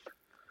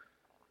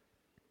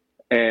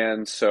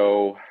 And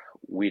so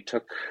we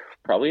took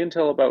probably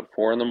until about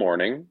 4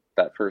 a.m.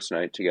 that first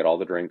night to get all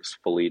the drinks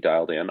fully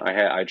dialed in.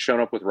 I'd shown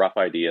up with rough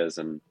ideas,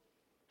 and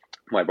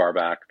my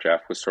barback,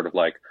 Jeff, was sort of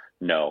like,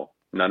 no,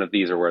 none of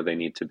these are where they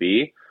need to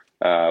be.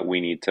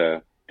 We need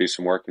to do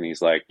some work. And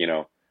he's like,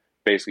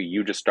 basically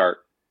you just start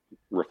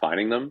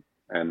refining them,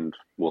 and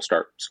we'll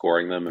start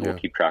scoring them, and we'll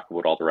keep track of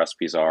what all the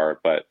recipes are.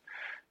 But,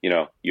 you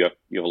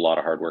have a lot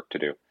of hard work to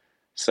do.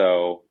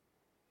 So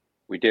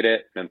we did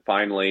it, and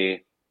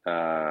finally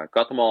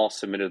got them all,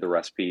 submitted the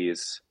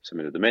recipes,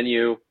 submitted the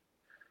menu,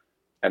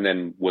 and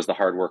then was the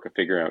hard work of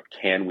figuring out,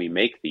 can we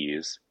make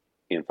these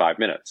in 5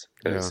 minutes?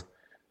 Because,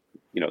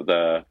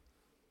 the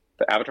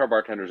Avatar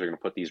bartenders are going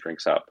to put these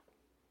drinks up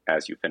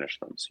as you finish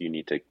them. So you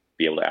need to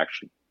be able to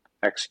actually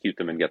execute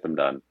them and get them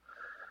done.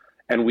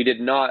 And we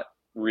did not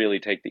really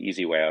take the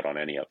easy way out on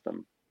any of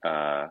them.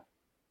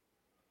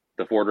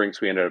 The 4 drinks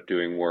we ended up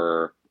doing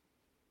were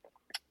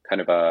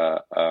kind of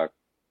a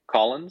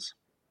Collins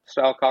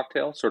style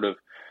cocktail. Sort of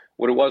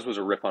what it was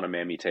a riff on a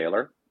Mammy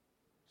Taylor.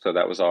 So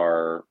that was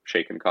our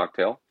shaken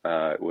cocktail.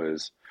 It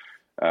was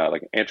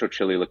like ancho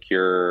chili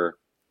liqueur,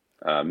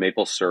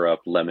 maple syrup,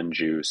 lemon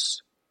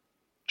juice,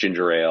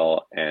 ginger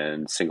ale,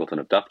 and Singleton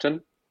of Dufton.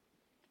 A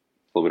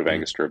little bit of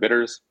Angostura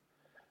bitters.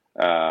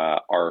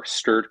 Our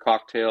stirred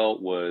cocktail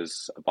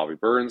was a Bobby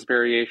Burns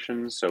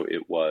variation, so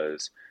it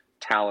was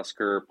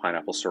Talisker,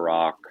 pineapple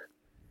Ciroc,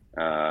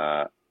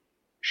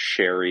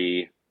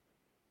 sherry,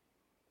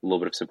 a little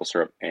bit of simple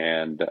syrup,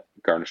 and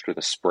garnished with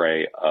a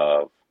spray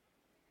of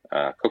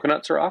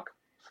coconut Ciroc,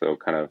 so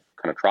kind of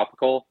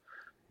tropical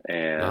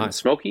and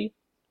smoky.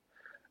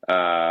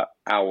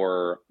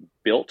 Our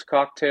built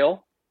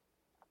cocktail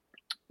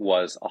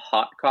was a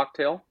hot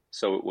cocktail,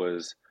 so it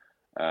was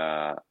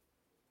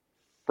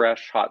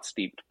fresh, hot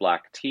steeped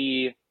black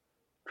tea,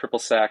 triple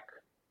sec,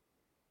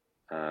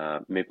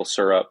 maple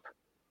syrup,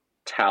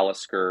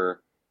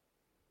 Talisker,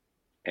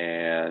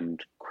 and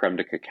creme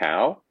de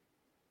cacao,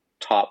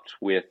 topped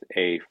with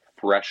a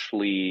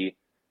freshly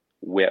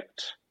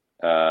whipped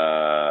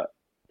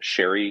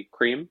sherry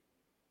cream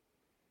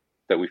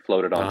that we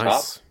floated on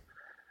top.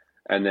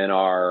 And then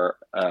our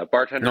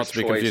bartender's not to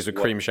be confused with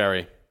cream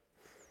sherry.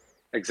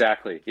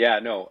 Exactly. Yeah,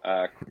 no.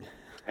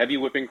 Heavy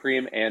whipping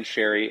cream and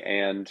sherry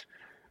and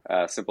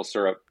simple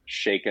syrup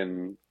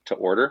shaken to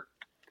order.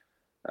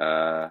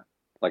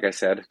 Like I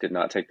said, did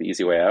not take the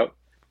easy way out.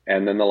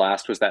 And then the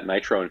last was that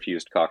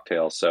nitro-infused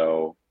cocktail.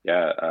 So,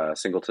 yeah,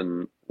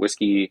 Singleton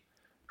whiskey,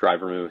 dry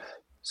vermouth,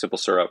 simple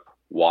syrup,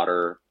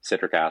 water,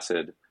 citric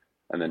acid,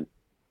 and then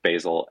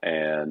basil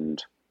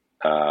and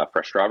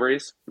fresh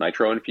strawberries,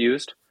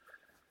 nitro-infused,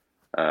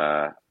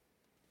 and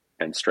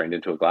strained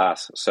into a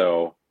glass.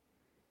 So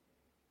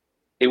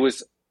it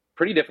was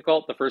pretty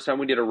difficult. The first time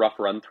we did a rough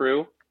run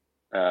through,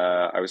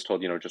 I was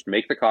told, just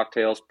make the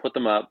cocktails, put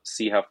them up,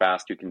 see how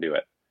fast you can do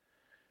it.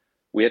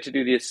 We had to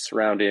do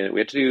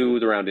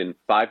the round in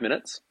 5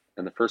 minutes.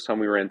 And the first time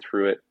we ran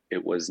through it,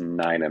 it was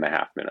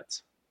 9.5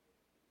 minutes.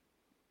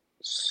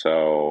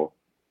 So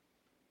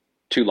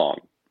too long.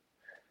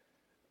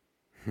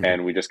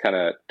 And we just kind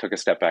of took a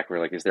step back. We're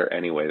like, is there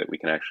any way that we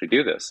can actually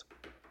do this?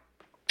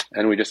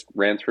 And we just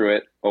ran through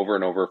it over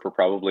and over for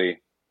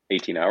probably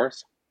 18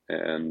 hours.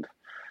 And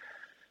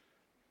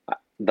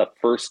the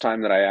first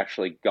time that I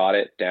actually got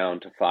it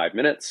down to 5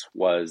 minutes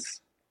was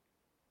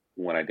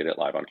when I did it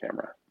live on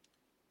camera.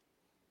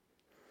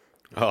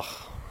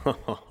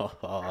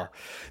 Oh,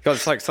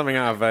 it's like something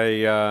out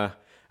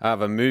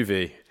of a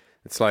movie.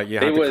 It's like you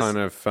had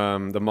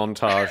the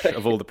montage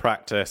of all the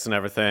practice and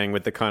everything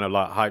with the kind of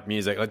like hype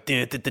music, like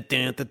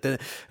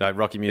like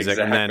Rocky music,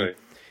 exactly.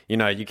 And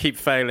then you keep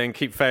failing,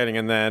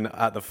 and then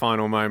at the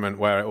final moment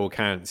where it all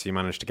counts, you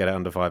manage to get it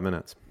under 5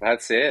 minutes.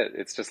 That's it.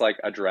 It's just like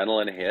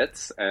adrenaline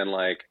hits, and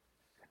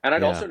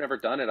I'd also never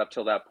done it up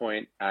till that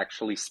point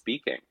actually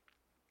speaking.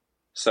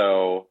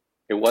 So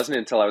it wasn't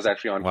until I was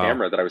actually on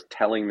camera that I was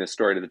telling this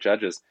story to the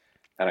judges,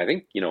 and I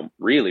think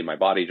really my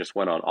body just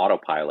went on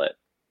autopilot.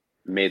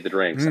 Made the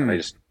drinks, and I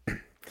just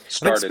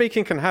started. I think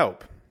speaking can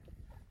help.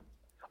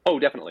 Oh,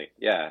 definitly,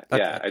 yeah.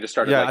 I just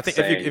started. Yeah, I think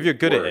if you're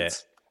good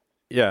words.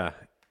 at it,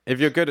 if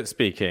you're good at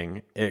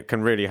speaking, it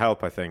can really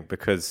help. I think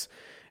because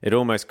you're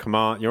always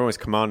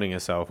commanding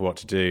yourself what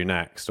to do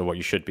next or what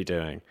you should be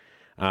doing.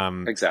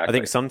 Exactly. I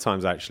think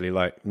sometimes actually,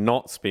 like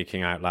not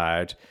speaking out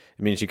loud,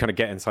 it means you kind of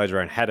get inside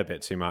your own head a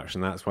bit too much,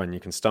 and that's when you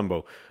can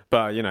stumble.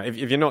 But if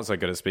you're not so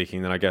good at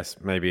speaking, then I guess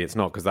maybe it's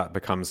not, because that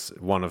becomes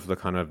one of the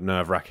kind of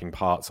nerve-wracking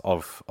parts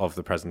of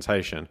the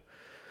presentation.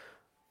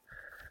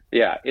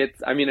 Yeah,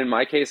 in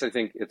my case, I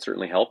think it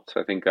certainly helped.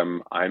 I think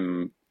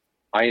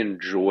I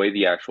enjoy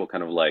the actual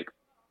kind of like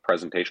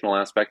presentational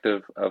aspect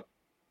of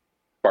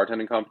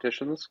bartending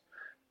competitions.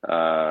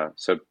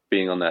 So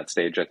being on that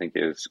stage, I think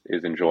is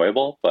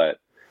enjoyable, but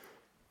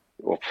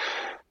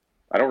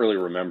I don't really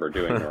remember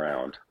doing the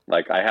round.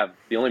 Like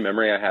the only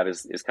memory I have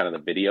is kind of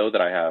the video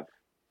that I have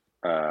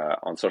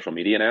on social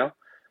media now,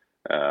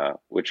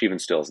 which even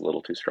still is a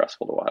little too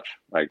stressful to watch.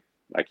 I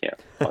can't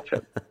watch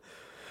it.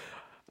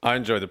 I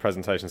enjoy the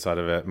presentation side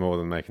of it more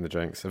than making the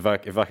drinks. If I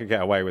could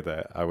get away with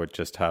it, I would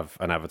just have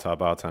an avatar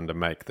bartender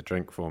make the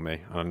drink for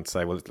me and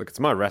say, well, look, it's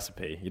my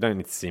recipe. You don't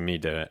need to see me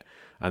do it.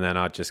 And then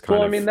I'd just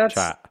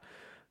chat.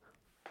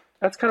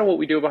 That's kind of what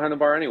we do behind the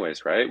bar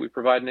anyways, right? We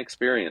provide an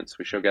experience.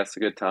 We show guests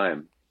a good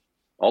time.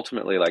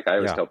 Ultimately, like I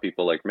always tell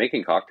people, like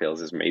making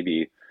cocktails is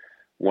maybe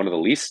one of the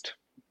least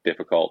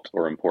difficult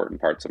or important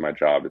parts of my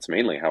job. It's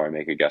mainly how I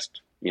make a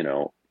guest,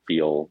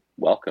 feel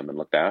welcome and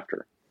looked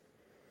after.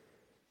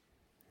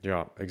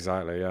 Yeah,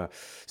 exactly. Yeah.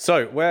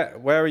 So where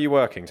are you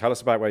working? Tell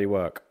us about where you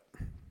work.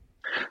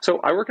 So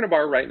I work in a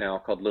bar right now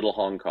called Little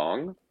Hong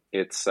Kong.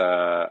 It's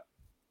a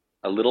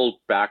little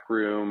back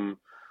room.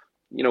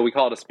 We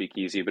call it a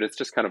speakeasy, but it's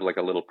just kind of like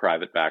a little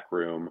private back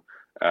room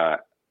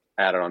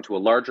added onto a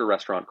larger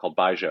restaurant called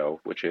Baijiu,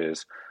 which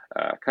is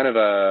kind of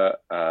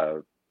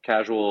a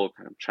casual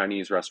kind of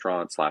Chinese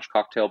restaurant /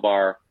 cocktail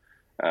bar.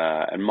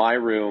 And my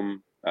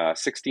room,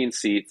 16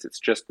 seats,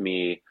 it's just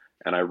me,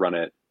 and I run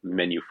it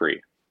menu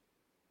free.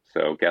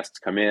 So guests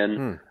come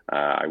in,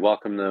 I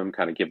welcome them,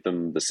 kind of give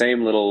them the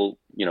same little,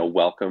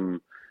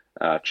 welcome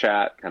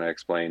chat, kind of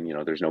explain,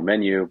 there's no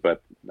menu,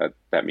 but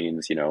that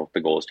means,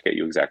 the goal is to get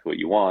you exactly what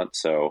you want.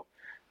 So,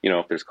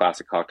 if there's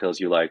classic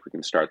cocktails you like, we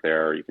can start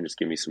there, or you can just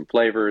give me some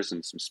flavors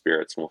and some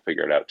spirits and we'll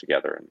figure it out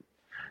together. And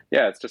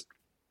yeah, it's just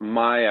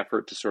my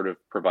effort to sort of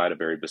provide a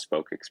very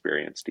bespoke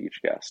experience to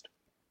each guest.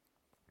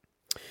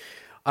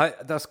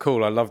 That's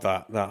cool. I love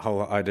that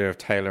whole idea of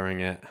tailoring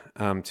it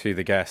to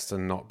the guest,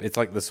 and not, it's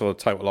like the sort of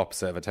total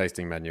opposite of a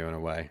tasting menu in a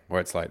way, where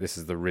it's like, this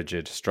is the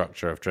rigid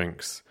structure of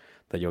drinks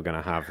that you're going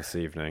to have this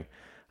evening.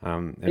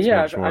 It's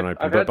much more open.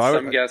 I've had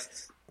some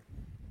guests.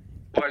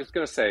 I was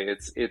going to say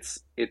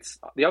it's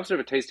the opposite of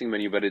a tasting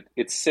menu, but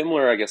it's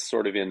similar, I guess,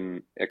 sort of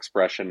in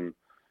expression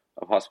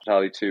of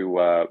hospitality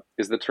to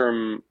is the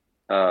term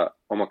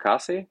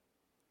omakase,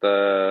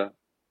 the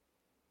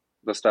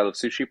style of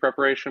sushi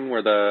preparation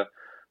where the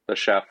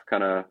chef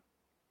kind of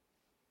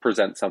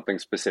presents something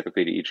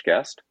specifically to each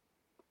guest.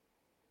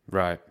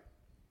 Right.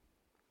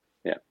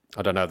 Yeah.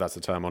 I don't know if that's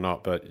a term or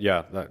not, but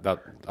yeah,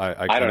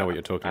 I know what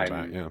you're talking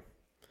about. Yeah.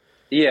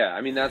 Yeah,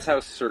 I mean, that's how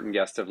certain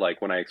guests have,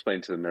 like, when I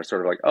explain to them, they're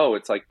sort of like, oh,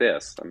 it's like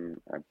this.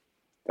 And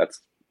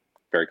that's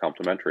very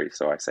complimentary.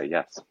 So I say,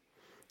 yes,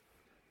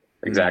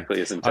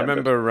 exactly as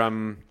intended.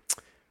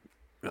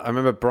 I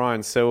remember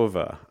Brian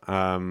Silver,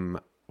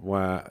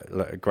 where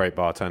a great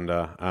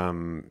bartender,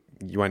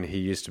 when he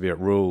used to be at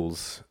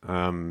Rules,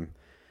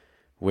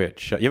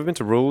 which you ever been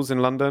to Rules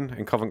in London,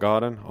 in Covent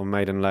Garden on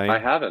Maiden Lane? I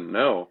haven't.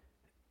 No.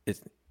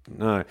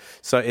 No.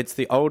 So it's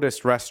the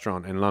oldest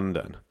restaurant in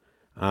London.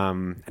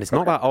 And it's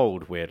not that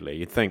old, weirdly.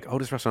 You'd think,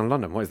 oldest restaurant in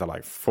London, what is that,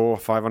 like 400 or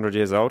 500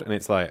 years old? And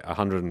it's like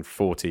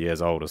 140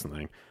 years old or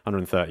something,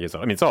 130 years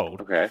old. I mean, it's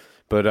old. Okay.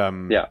 But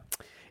yeah.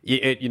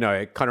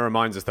 It kind of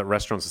reminds us that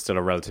restaurants are still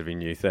a relatively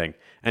new thing.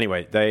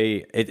 Anyway,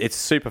 it's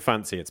super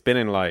fancy. It's been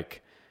in I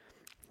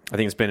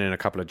think it's been in a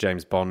couple of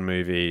James Bond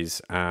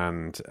movies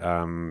and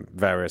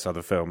various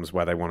other films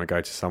where they want to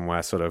go to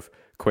somewhere sort of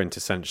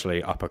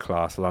quintessentially upper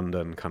class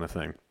London kind of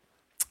thing.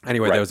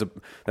 Anyway, right.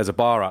 there's a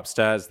bar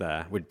upstairs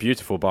there, with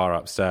beautiful bar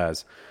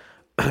upstairs,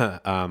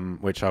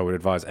 which I would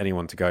advise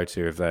anyone to go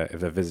to if they're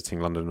visiting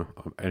London.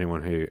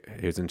 Anyone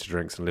who's into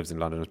drinks and lives in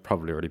London has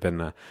probably already been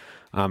there.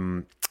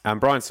 And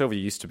Brian Silver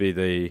used to be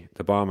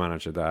the bar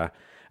manager there,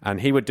 and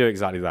he would do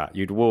exactly that.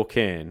 You'd walk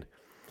in,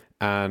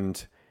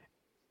 and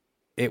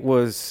it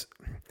was,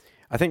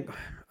 I don't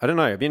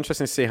know, it'd be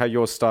interesting to see how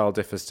your style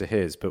differs to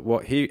his, but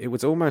it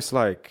was almost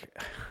like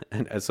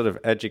a sort of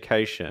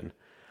education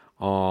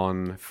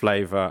on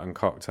flavor and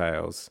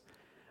cocktails,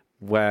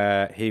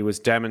 where he was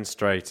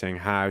demonstrating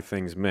how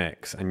things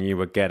mix and you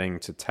were getting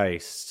to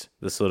taste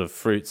the sort of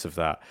fruits of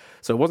that.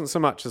 So it wasn't so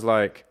much as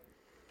like,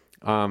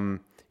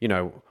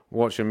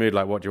 what's your mood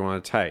like? What do you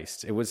want to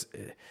taste?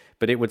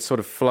 But it would sort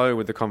of flow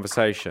with the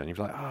conversation. You'd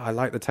be like, oh, I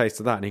like the taste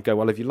of that. And he'd go,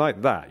 well, if you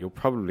like that, you'll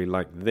probably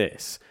like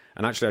this.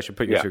 And actually, I should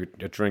put you through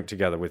a drink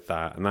together with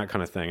that and that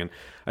kind of thing. And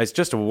it's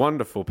just a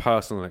wonderful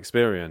personal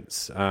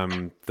experience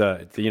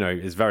that,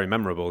 is very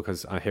memorable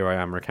because here I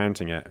am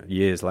recounting it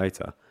years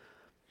later.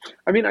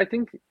 I mean, I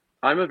think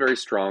I'm a very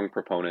strong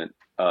proponent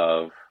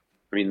of,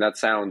 that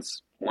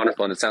sounds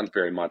wonderful. And it sounds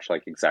very much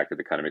like exactly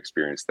the kind of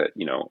experience that,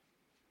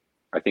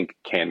 I think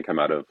can come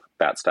out of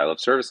that style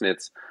of service. And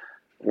it's,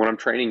 when I'm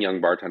training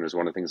young bartenders,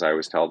 one of the things I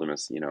always tell them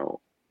is,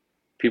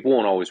 people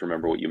won't always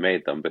remember what you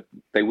made them, but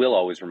they will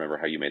always remember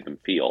how you made them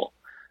feel.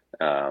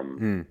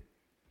 And,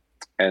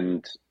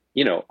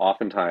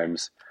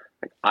 oftentimes,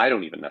 like, I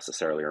don't even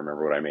necessarily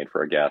remember what I made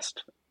for a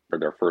guest for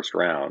their first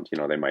round.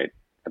 They might,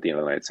 at the end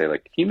of the night, say,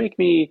 like, can you make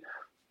me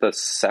the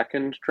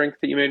second drink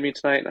that you made me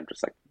tonight? And I'm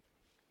just like,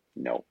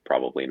 no,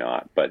 probably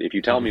not. But if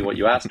you tell me what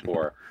you asked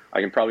for,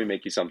 I can probably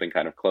make you something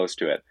kind of close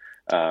to it.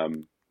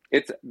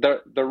 It's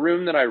the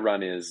room that I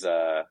run is,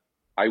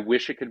 I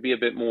wish it could be a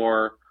bit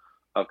more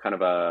of kind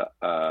of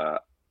a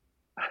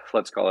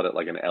let's call it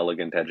like an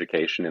elegant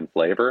education in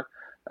flavor.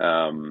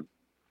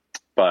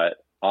 But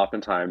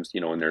oftentimes,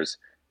 when there's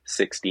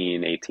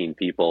 16, 18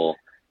 people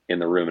in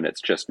the room and it's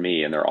just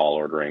me and they're all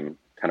ordering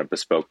kind of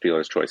bespoke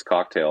dealer's choice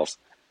cocktails,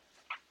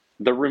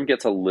 the room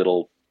gets a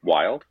little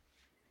wild,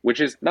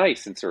 which is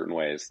nice in certain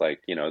ways.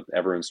 Like,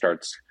 everyone's kind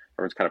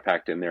of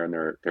packed in there and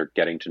they're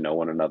getting to know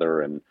one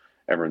another and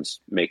everyone's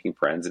making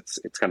friends.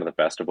 It's kind of the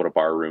best of what a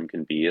bar room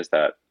can be, is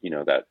that,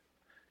 that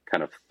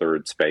kind of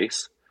third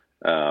space.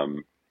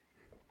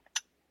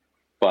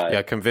 But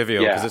yeah,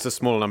 convivial, because it's a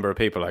small number of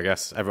people, I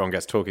guess. Everyone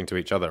gets talking to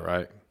each other,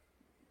 right?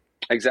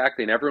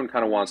 Exactly. And everyone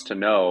kind of wants to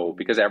know,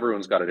 because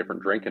everyone's got a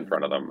different drink in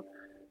front of them.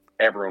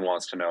 Everyone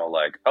wants to know,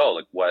 like, oh,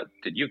 like, what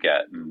did you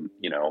get? And,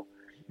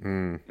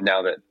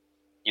 now that,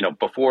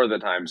 before the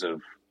times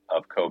of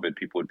COVID,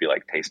 people would be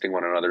like tasting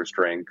one another's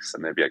drinks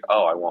and they'd be like,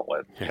 oh, I want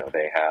what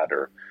they had,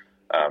 or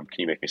can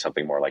you make me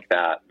something more like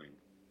that? And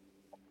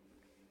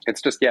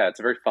it's just, it's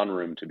a very fun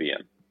room to be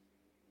in.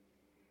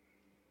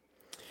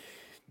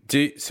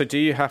 Do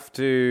you have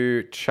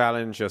to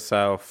challenge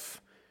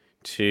yourself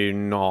to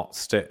not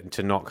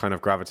kind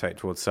of gravitate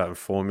towards certain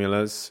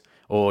formulas,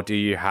 or do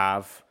you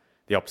have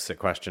the opposite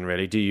question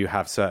really? Do you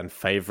have certain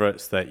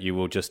favorites that you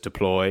will just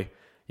deploy?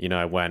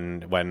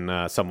 When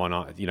someone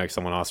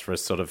asks for a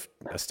sort of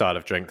a style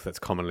of drink that's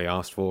commonly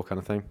asked for, kind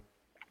of thing.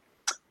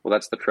 Well,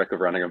 that's the trick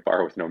of running a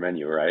bar with no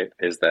menu, right?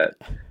 Is that,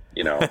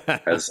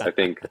 as I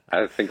think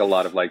a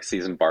lot of like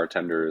seasoned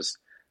bartenders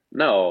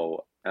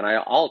know. And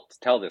I'll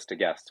tell this to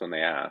guests when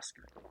they ask,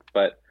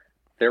 but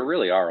there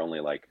really are only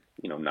like,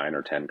 9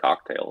 or 10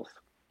 cocktails,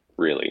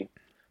 really.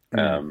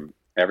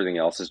 Everything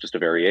else is just a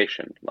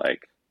variation.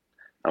 Like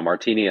a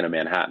martini and a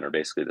Manhattan are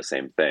basically the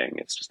same thing.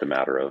 It's just a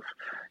matter of,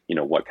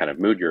 what kind of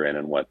mood you're in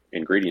and what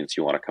ingredients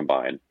you want to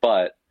combine.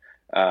 But,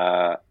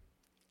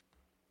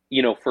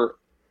 for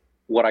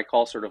what I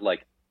call sort of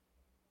like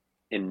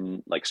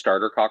in like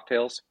starter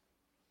cocktails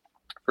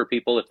for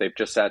people, if they've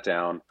just sat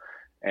down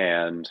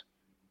and,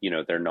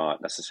 they're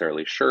not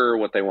necessarily sure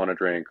what they want to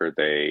drink, or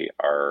they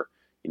are,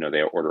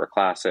 they order a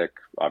classic,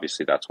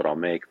 obviously that's what I'll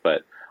make.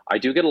 But I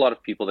do get a lot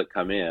of people that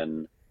come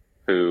in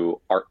who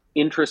are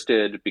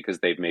interested because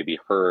they've maybe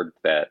heard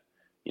that,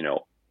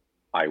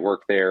 I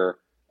work there,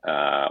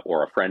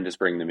 or a friend is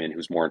bringing them in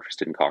who's more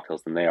interested in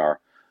cocktails than they are.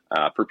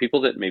 For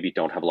people that maybe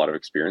don't have a lot of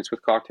experience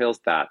with cocktails,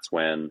 that's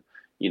when,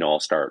 I'll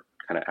start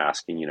kind of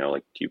asking,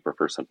 like, do you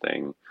prefer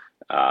something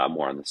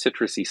more on the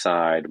citrusy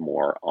side,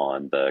 more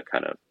on the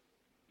kind of,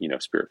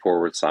 spirit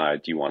forward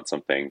side? Do you want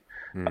something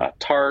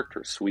tart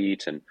or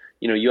sweet? And,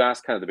 you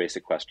ask kind of the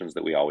basic questions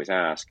that we always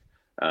ask.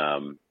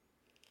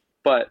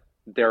 But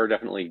there are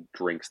definitely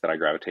drinks that I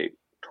gravitate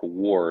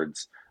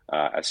towards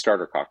as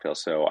starter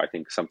cocktails. So I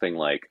think something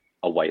like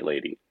a White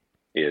Lady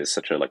is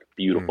such a like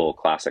beautiful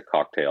classic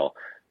cocktail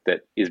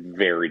that is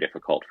very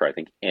difficult for, I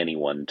think,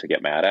 anyone to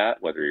get mad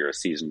at, whether you're a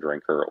seasoned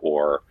drinker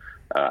or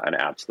an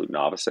absolute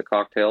novice at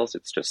cocktails.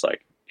 It's just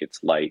like,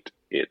 it's light,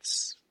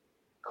 it's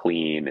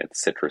clean,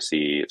 it's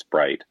citrusy, it's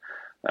bright.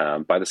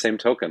 By the same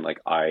token, like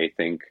I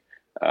think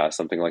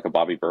something like a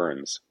Bobby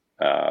Burns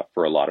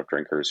for a lot of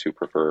drinkers who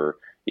prefer,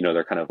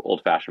 their kind of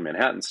old-fashioned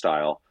Manhattan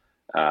style,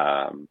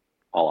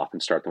 I'll often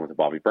start them with a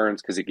Bobby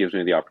Burns because it gives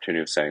me the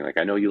opportunity of saying, like,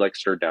 I know you like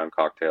stirred-down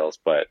cocktails,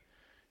 but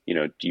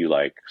do you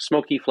like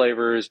smoky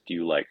flavors? Do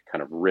you like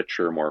kind of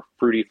richer, more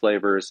fruity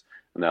flavors?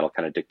 And that'll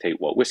kind of dictate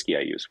what whiskey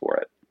I use for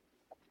it.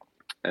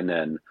 And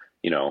then,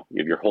 you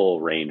have your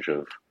whole range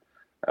of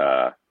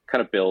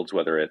kind of builds,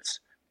 whether it's,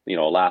 a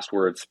last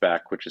word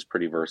spec, which is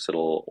pretty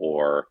versatile,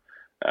 or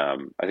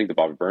I think the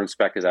Bobby Burns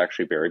spec is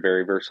actually very,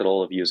 very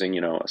versatile of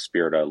using, a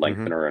spirit, a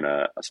lengthener, and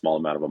a small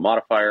amount of a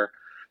modifier.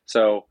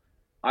 So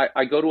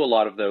I go to a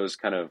lot of those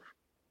kind of,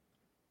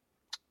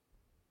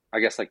 I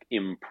guess, like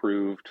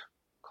improved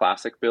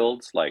classic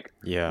builds. Like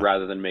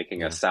rather than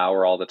making a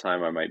sour all the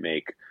time, I might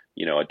make,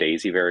 a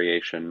daisy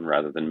variation.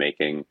 Rather than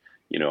making,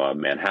 a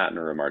Manhattan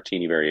or a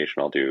martini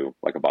variation, I'll do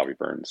like a Bobby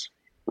Burns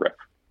riff.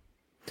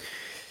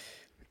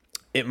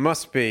 It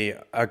must be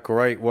a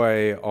great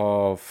way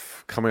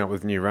of coming up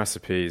with new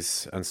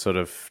recipes and sort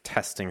of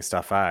testing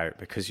stuff out,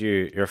 because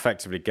you're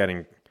effectively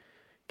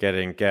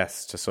getting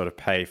guests to sort of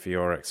pay for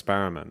your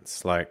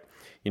experiments. Like,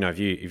 if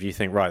you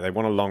think, right, they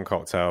want a long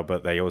cocktail,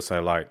 but they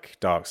also like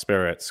dark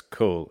spirits,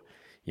 cool.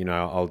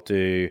 I'll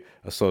do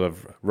a sort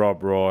of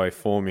Rob Roy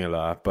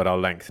formula, but I'll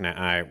lengthen it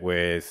out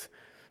with,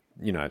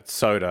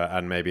 soda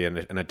and maybe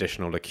an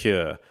additional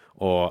liqueur.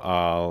 Or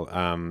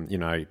I'll,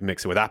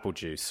 mix it with apple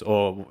juice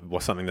or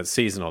something that's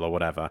seasonal or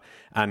whatever.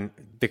 And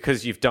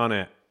because you've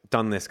done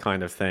this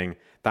kind of thing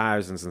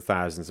thousands and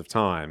thousands of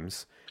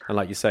times, and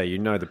like you say,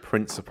 the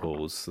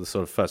principles, the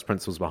sort of first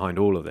principles behind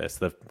all of this,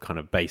 the kind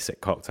of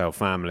basic cocktail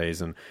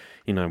families, and,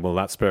 well,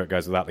 that spirit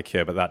goes with that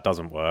liqueur, but that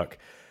doesn't work.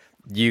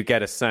 You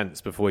get a sense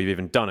before you've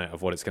even done it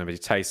of what it's going to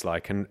taste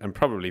like, and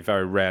probably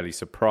very rarely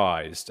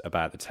surprised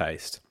about the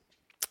taste.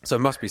 So it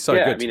must be so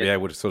good to be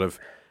able to sort of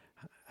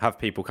have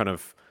people kind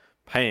of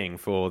paying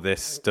for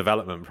this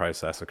development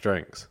process of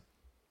drinks.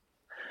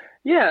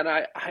 Yeah,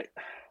 and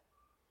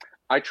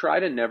I try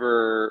to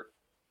never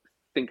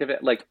think of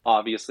it like,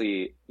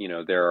 obviously,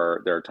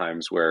 there are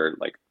times where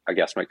like a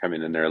guest might come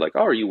in and they're like,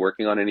 oh, are you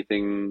working on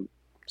anything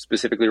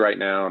specifically right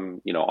now?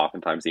 And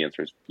oftentimes the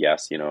answer is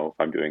yes. If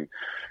I'm doing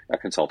a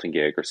consulting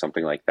gig or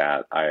something like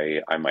that,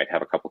 I might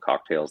have a couple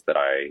cocktails that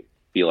I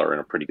feel are in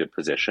a pretty good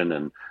position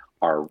and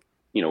are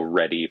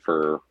ready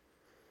for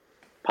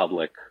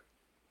public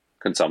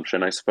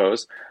consumption, I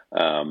suppose.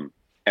 And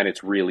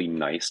it's really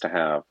nice to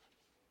have,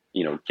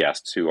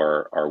 guests who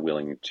are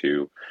willing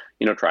to,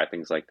 try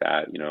things like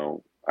that.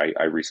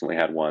 I recently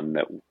had one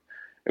that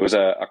it was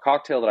a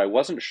cocktail that I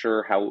wasn't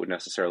sure how it would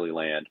necessarily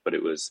land, but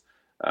it was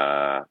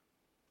kind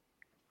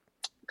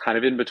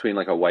of in between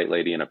like a White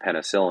Lady and a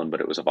penicillin,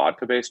 but it was a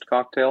vodka based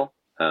cocktail.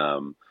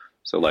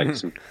 So like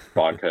some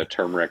vodka,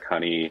 turmeric,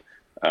 honey,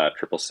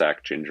 triple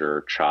sec,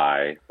 ginger,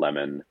 chai,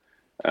 lemon.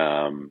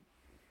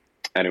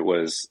 And it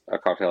was a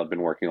cocktail I've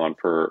been working on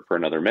for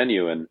another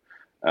menu. And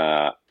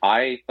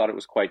I thought it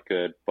was quite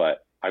good,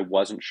 but I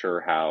wasn't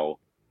sure how,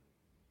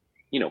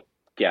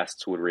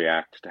 guests would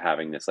react to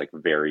having this like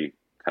very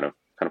kind of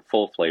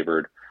full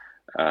flavored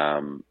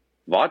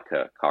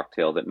vodka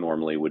cocktail that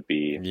normally would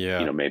be,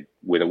 made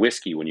with a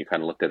whiskey when you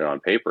kind of looked at it on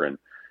paper. And,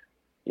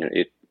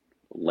 it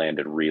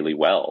landed really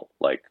well.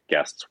 Like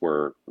guests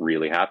were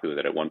really happy with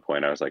it. At one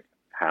point I was like,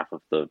 half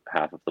of the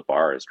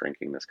bar is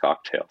drinking this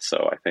cocktail.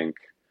 So I think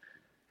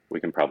we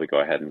can probably go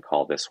ahead and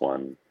call this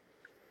one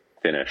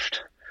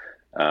finished.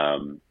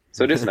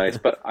 So it is nice,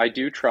 but I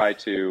do try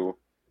to,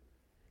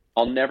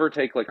 I'll never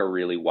take like a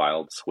really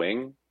wild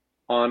swing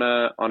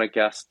on a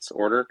guest's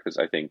order because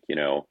I think,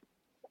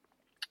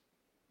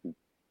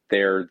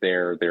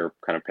 they're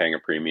kind of paying a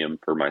premium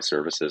for my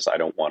services. I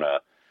don't want to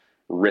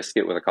risk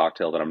it with a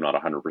cocktail that I'm not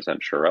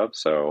 100% sure of.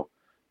 So,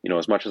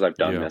 as much as I've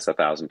done Yeah. this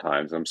 1,000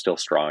 times, I'm still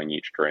strawing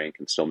each drink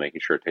and still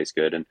making sure it tastes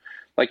good. And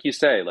like you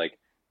say, like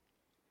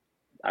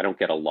I don't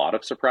get a lot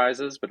of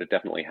surprises, but it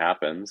definitely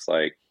happens.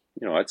 Like,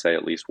 I'd say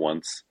at least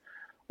once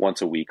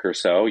a week or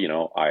so,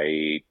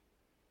 I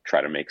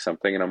try to make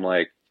something and I'm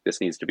like, this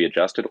needs to be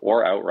adjusted,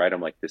 or outright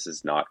I'm like, this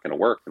is not going to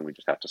work and we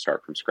just have to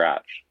start from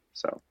scratch.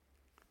 So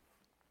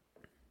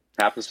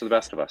happens to the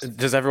best of us.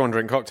 Does everyone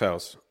drink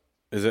cocktails?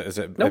 Is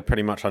it Nope.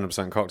 pretty much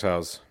 100%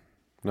 cocktails?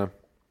 No.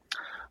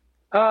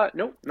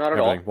 Nope, not at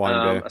Everything, all.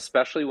 wine, beer.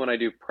 Especially when I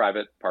do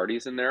private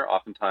parties in there.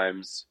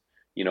 Oftentimes,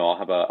 I'll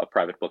have a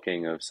private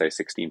booking of say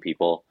 16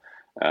 people,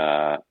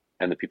 and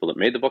the people that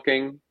made the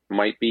booking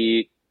might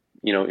be,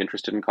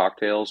 interested in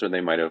cocktails, or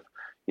they might have,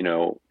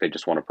 they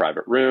just want a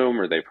private room,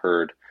 or they've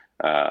heard,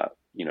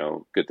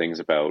 good things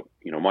about,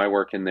 my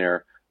work in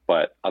there.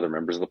 But other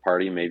members of the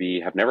party maybe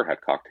have never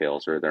had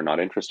cocktails, or they're not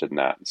interested in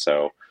that. And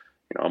so,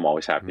 I'm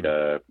always happy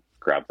to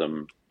grab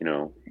them,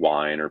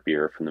 wine or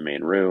beer from the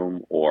main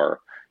room, or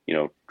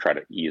try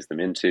to ease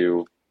them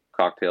into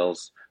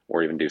cocktails,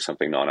 or even do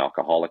something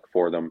non-alcoholic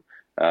for them.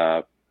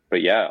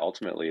 But yeah,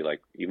 ultimately,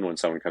 like even when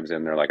someone comes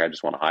in, they're like, I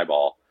just want a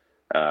highball.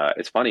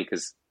 It's funny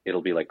because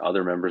it'll be like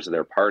other members of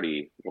their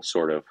party will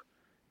sort of,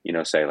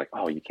 say like,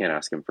 oh, you can't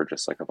ask him for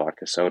just like a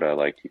vodka soda.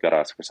 Like you got to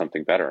ask for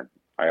something better.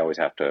 I always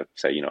have to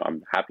say,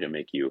 I'm happy to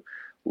make you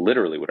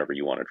literally whatever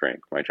you want to drink.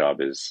 My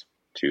job is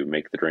to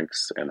make the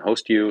drinks and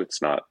host you.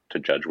 It's not to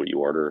judge what you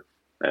order,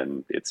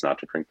 and it's not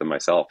to drink them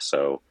myself.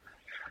 So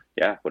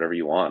yeah, whatever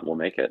you want, we'll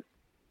make it.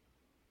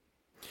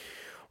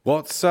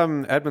 What's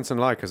Edmonton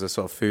like as a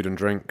sort of food and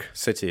drink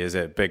city? Is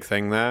it a big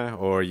thing there,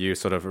 or are you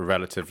sort of a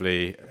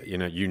relatively,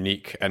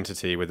 unique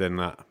entity within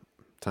that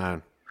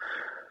town?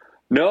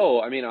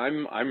 No, I mean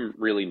I'm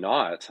really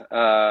not.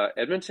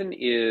 Edmonton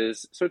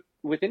is so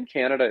within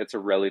Canada, it's a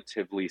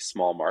relatively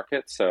small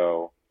market.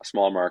 So a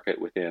small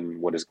market within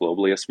what is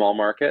globally a small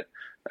market.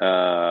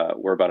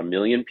 We're about 1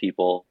 million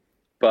people,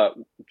 but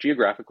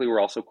geographically we're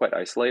also quite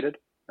isolated.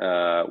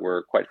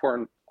 We're quite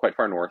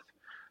far north,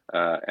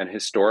 and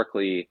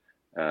historically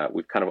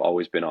we've kind of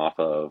always been off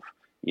of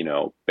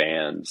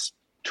bands'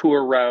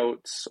 tour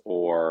routes,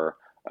 or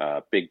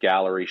big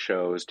gallery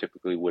shows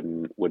typically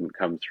wouldn't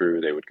come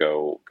through. They would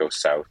go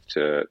south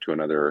to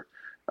another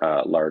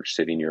large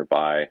city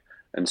nearby.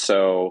 And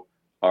so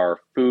our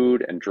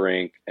food and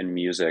drink and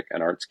music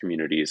and arts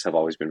communities have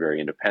always been very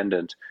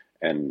independent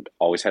and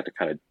always had to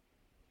kind of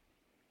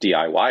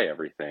DIY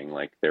everything.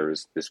 Like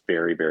there's this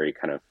very, very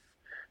kind of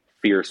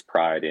fierce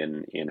pride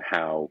in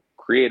how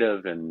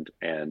creative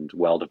and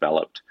well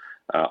developed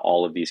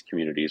all of these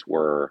communities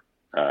were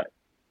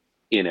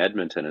in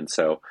Edmonton. And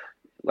so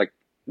like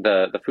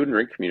the food and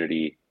drink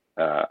community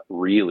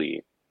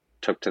really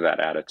took to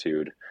that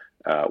attitude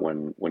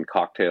when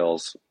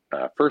cocktails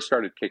first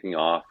started kicking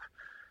off.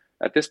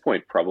 At this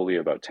point, probably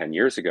about 10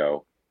 years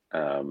ago,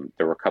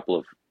 there were a couple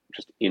of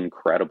just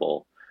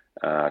incredible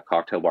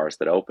cocktail bars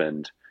that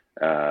opened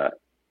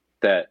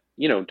that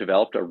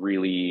developed a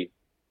really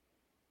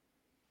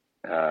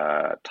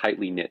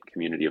tightly knit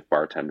community of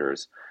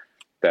bartenders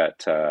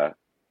that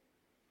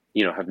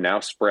have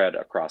now spread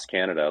across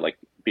Canada. Like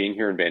being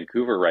here in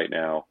Vancouver right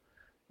now,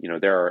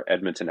 there are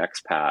Edmonton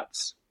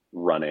expats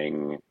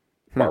running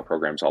bar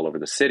programs all over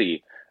the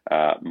city.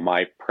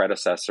 My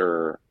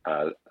predecessor,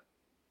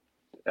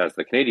 as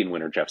the Canadian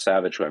winner, Jeff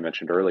Savage, who I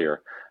mentioned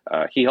earlier,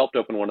 he helped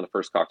open one of the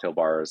first cocktail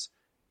bars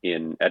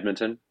in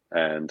Edmonton,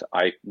 and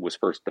the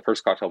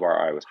first cocktail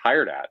bar I was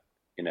hired at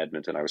in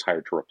Edmonton. I was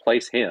hired to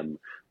replace him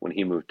when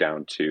he moved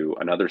down to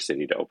another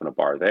city to open a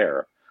bar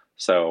there.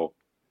 So,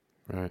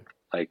 Right.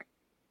 like,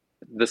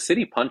 the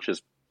city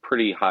punches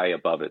pretty high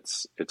above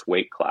its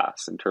weight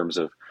class in terms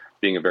of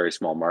being a very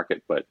small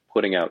market, but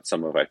putting out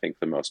some of, I think,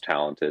 the most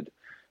talented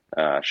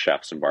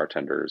chefs and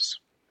bartenders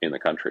in the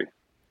country.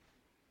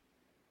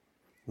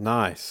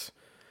 Nice.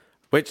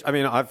 Which, I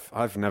mean,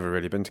 I've never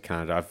really been to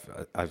Canada.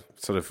 I've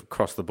sort of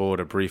crossed the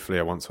border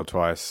briefly once or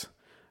twice,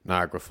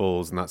 Niagara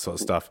Falls and that sort of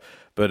stuff.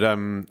 But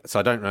so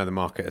I don't know the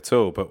market at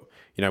all. But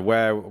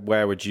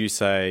where would you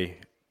say,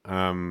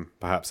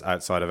 perhaps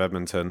outside of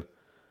Edmonton,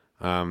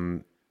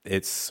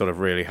 it's sort of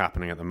really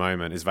happening at the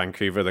moment? Is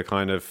Vancouver the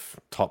kind of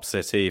top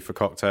city for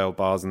cocktail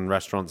bars and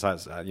restaurants,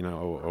 outside,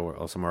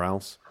 or somewhere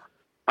else?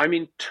 I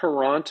mean,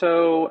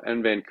 Toronto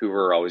and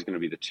Vancouver are always going to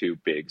be the two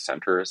big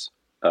centers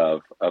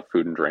of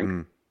food and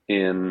drink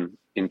in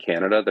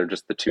Canada. They're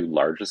just the two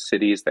largest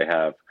cities. They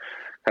have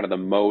kind of the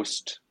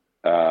most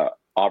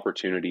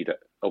opportunity to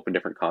open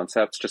different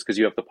concepts, just because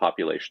you have the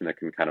population that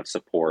can kind of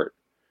support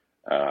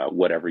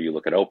whatever you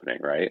look at opening,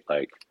 right?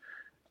 Like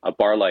a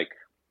bar like,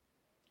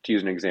 to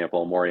use an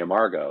example, Moria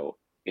Margot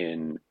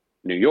in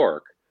New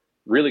York,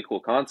 really cool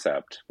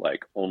concept,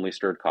 like only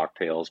stirred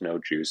cocktails, no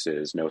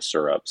juices, no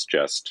syrups,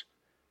 just,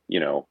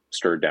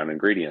 stirred down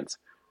ingredients.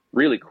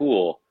 Really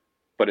cool.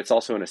 but it's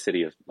also in a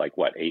city of like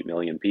what, 8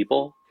 million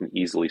people, can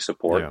easily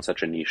support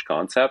such a niche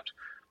concept.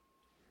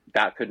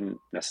 That couldn't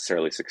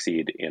necessarily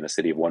succeed in a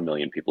city of 1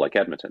 million people like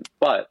Edmonton,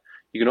 but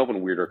you can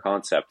open weirder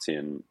concepts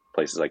in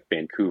places like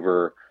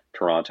Vancouver,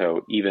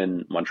 Toronto,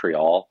 even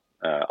Montreal.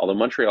 Although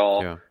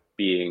Montreal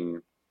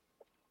being,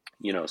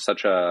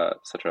 such a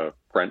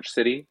French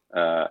city,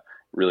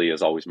 really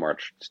has always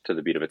marched to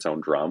the beat of its own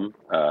drum,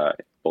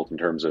 both in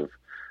terms of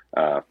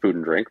food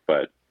and drink,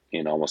 but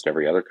in almost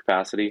every other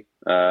capacity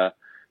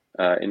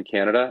in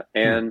Canada.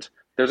 And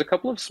there's a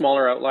couple of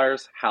smaller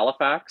outliers.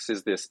 Halifax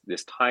is this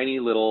tiny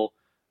little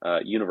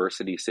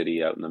university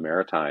city out in the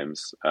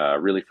Maritimes,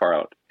 really far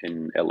out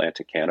in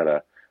Atlantic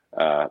Canada,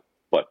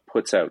 but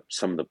puts out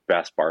some of the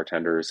best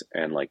bartenders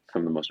and like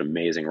some of the most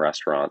amazing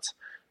restaurants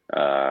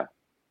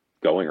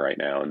going right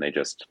now. And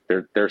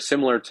they're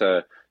similar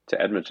to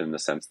Edmonton in the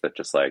sense that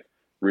just like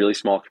really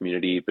small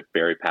community, but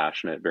very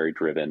passionate, very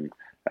driven,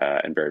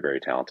 and very, very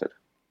talented.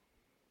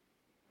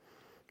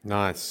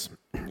 Nice.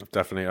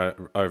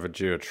 Definitely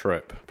overdue a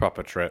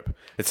proper trip.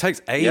 It takes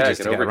ages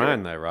to get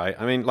around though, right?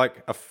 I mean,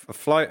 like a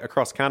flight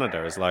across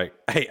Canada is like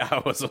 8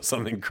 hours or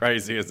something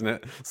crazy, isn't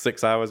it?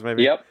 6 hours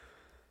maybe?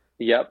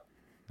 Yep.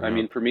 I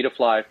mean, for me to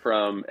fly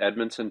from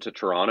Edmonton to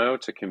Toronto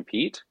to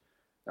compete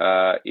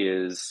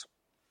is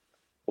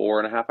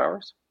 4.5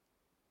 hours.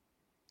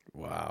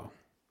 Wow.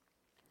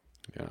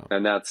 Yeah.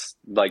 And that's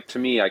like, to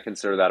me, I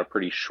consider that a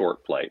pretty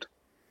short flight.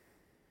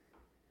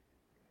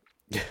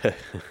 Yeah.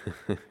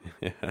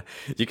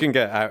 You can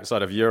get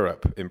outside of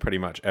Europe in pretty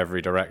much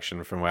every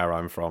direction from where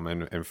I'm from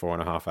in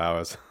 4.5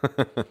 hours.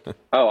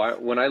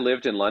 When I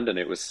lived in London,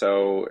 it was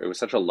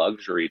such a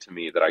luxury to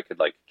me that I could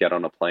like get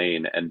on a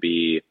plane and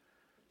be,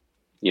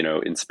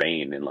 in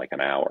Spain in like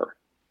an hour.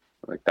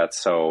 Like that's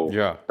so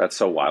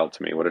wild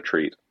to me. What a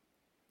treat.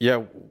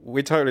 Yeah,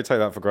 we totally take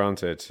that for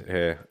granted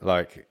here.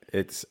 Like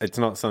it's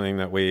not something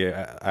that we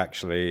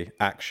actually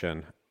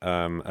action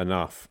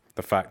enough.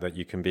 The fact that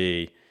you can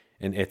be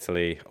in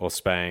Italy or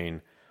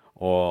Spain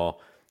or,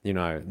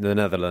 the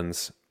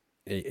Netherlands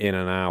in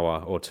an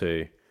hour or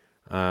two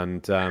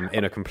and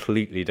in a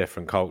completely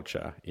different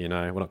culture,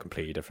 well, not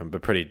completely different,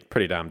 but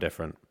pretty damn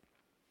different.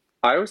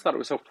 I always thought it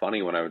was so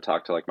funny when I would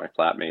talk to like my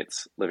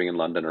flatmates living in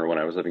London or when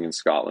I was living in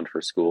Scotland for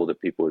school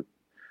that people would,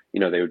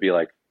 they would be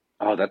like,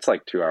 oh, that's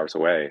like 2 hours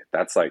away.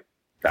 That's a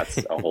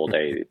whole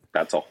day.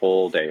 That's a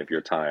whole day of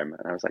your time.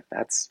 And I was like,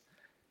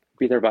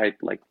 be there by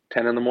like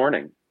 10 in the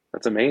morning.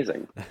 That's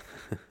amazing.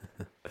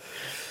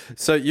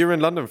 So you were in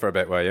London for a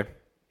bit, were you?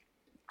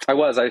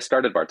 I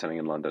started bartending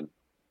in London.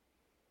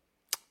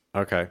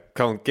 Okay.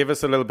 Colin, give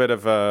us a little bit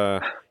of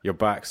your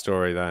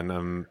backstory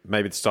then.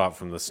 Maybe to start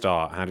from the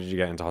start. How did you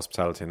get into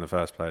hospitality in the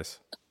first place?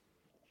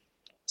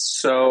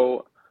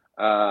 So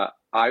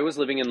I was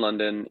living in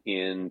London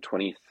in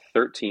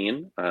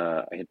 2013.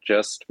 I had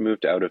just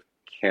moved out of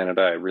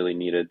Canada. I really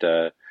needed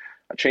a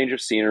change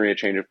of scenery, a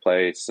change of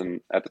place.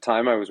 And at the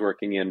time I was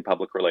working in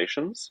public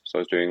relations. So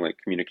I was doing like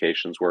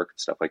communications work and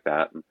stuff like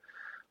that. And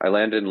I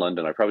landed in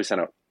London. I probably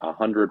sent out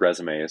 100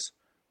 resumes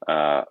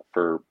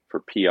for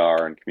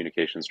PR and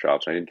communications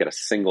jobs. And I didn't get a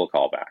single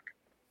call back.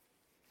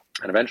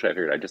 And eventually I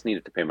figured I just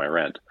needed to pay my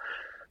rent.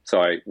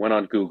 So I went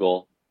on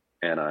Google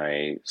and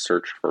I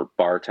searched for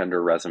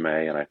bartender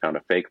resume and I found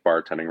a fake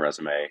bartending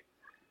resume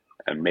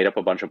and made up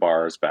a bunch of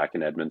bars back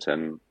in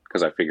Edmonton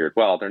because I figured,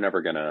 well, they're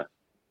never going to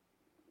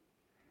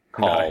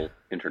call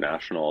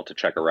international to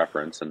check a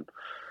reference and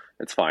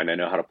it's fine. I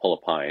know how to pull a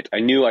pint.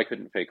 I knew I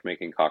couldn't fake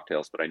making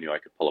cocktails, but I knew I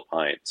could pull a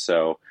pint.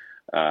 So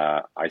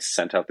I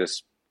sent out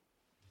this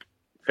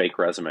fake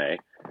resume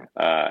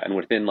and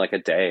within like a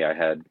day I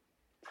had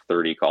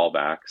 30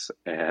 callbacks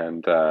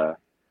and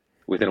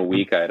within a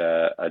week I had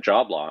a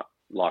job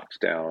locked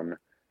down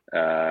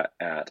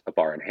at a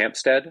bar in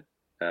Hampstead.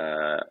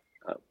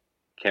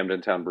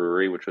 Camden Town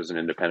Brewery, which was an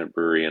independent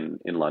brewery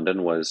in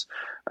London, was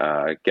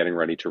getting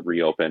ready to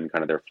reopen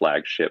kind of their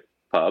flagship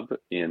pub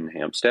in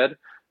Hampstead.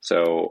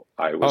 So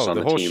I was on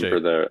the team for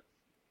the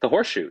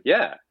Horseshoe.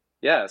 Yeah.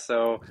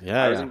 So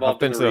I was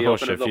involved in the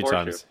reopen of the Horseshoe.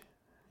 Times.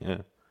 Yeah.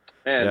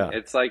 And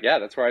it's like,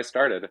 that's where I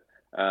started.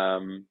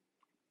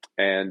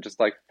 And just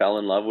like fell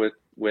in love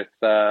with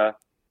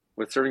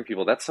serving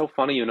people. That's so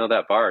funny. You know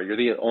that bar. You're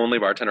the only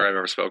bartender I've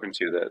ever spoken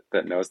to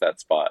that knows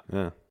that spot.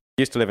 Yeah.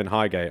 I used to live in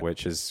Highgate,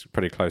 which is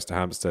pretty close to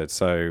Hampstead.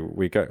 So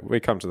we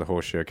come to the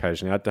Horseshoe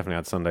occasionally. I definitely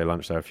had Sunday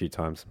lunch there a few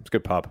times. It's a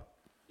good pub.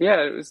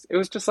 Yeah, it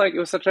was just like, it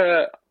was such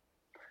a,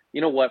 you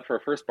know what, for a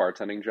first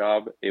bartending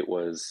job,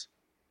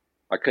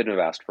 I couldn't have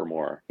asked for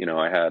more.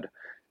 I had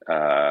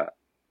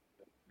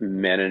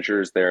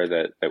managers there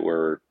that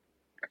were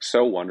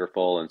so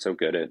wonderful and so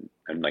good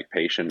and like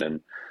patient. And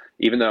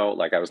even though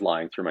like I was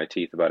lying through my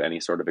teeth about any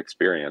sort of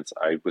experience,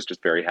 I was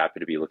just very happy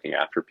to be looking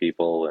after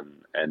people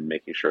and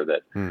making sure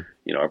that,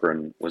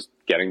 everyone was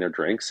getting their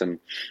drinks. And,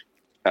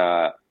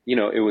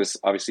 it was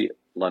obviously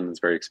London's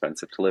very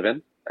expensive to live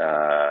in.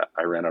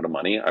 I ran out of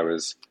money. I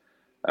was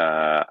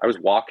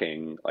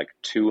walking like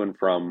to and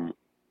from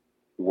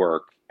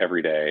work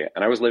every day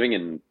and I was living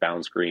in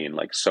Bounds Green,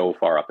 like so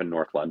far up in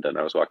North London.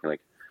 I was walking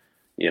like,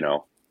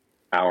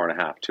 hour and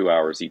a half, 2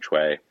 hours each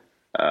way.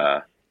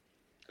 I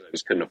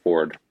just couldn't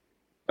afford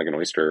like an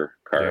Oyster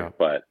card,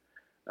 but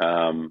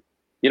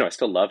I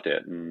still loved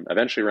it, and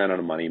eventually ran out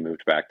of money,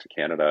 moved back to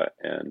Canada,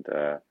 and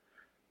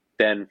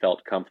then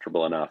felt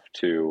comfortable enough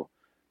to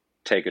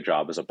take a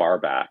job as a bar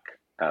back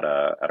at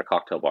a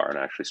cocktail bar and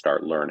actually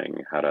start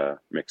learning how to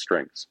mix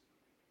drinks.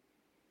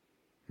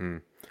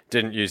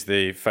 Didn't use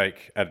the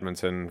fake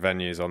Edmonton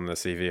venues on the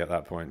CV at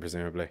that point,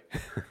 presumably.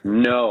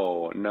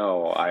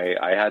 No,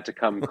 I had to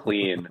come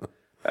clean.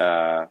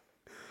 The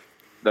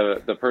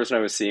person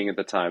I was seeing at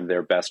the time,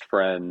 their best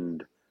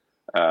friend,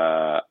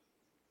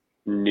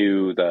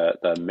 knew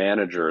the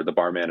manager, the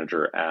bar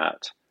manager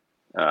at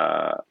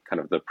kind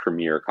of the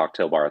premier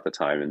cocktail bar at the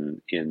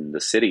time in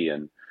the city,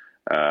 and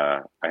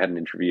I had an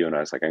interview, and I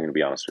was like, I'm going to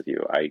be honest with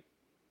you, I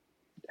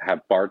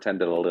have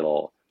bartended a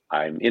little.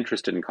 I'm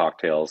interested in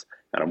cocktails,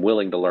 and I'm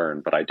willing to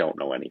learn, but I don't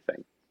know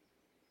anything.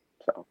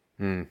 So,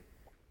 and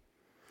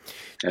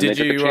they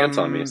took a chance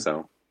on me.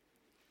 So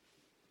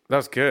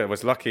that's good. It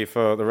was lucky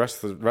for the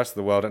rest of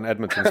the world, and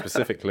Edmonton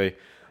specifically.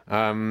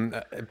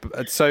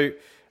 So,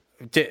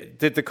 did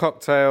the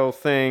cocktail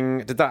thing?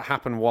 Did that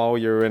happen while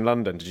you were in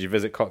London? Did you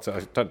visit cocktail?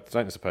 I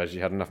don't suppose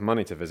you had enough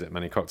money to visit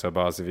many cocktail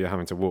bars if you're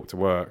having to walk to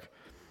work.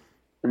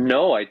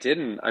 No, I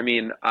didn't. I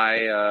mean,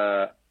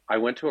 I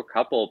went to a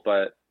couple,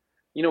 but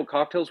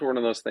cocktails were one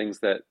of those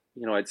things that,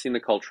 I'd seen the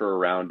culture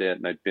around it,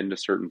 and I'd been to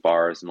certain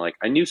bars, and like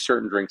I knew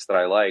certain drinks that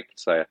I liked.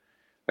 So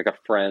like a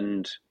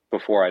friend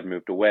before I'd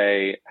moved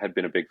away had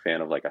been a big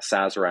fan of like a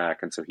Sazerac,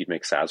 and so he'd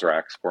make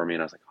Sazeracs for me,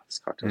 and I was like, oh, this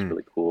cocktail's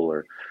really cool.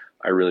 Or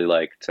I really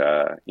liked,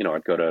 I'd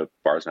go to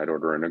bars and I'd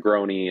order a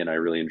Negroni, and I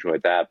really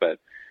enjoyed that. But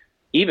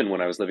even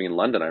when I was living in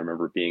London, I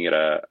remember being at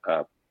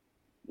a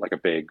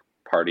big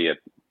party at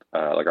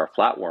like our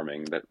flat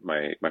warming that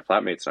my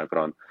flatmates and I put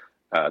on.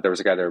 There was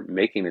a guy there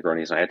making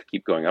Negronis, and I had to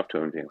keep going up to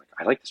him and being like,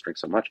 I like this drink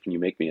so much. Can you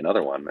make me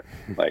another one?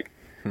 Like,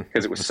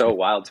 because it was so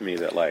wild to me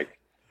that like,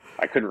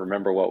 I couldn't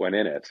remember what went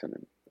in it.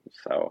 And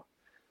so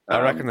I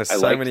reckon there's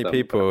so many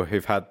people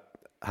who've had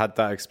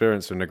that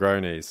experience with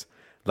Negronis,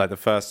 like the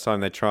first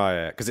time they try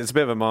it, because it's a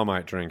bit of a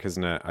Marmite drink,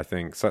 isn't it? I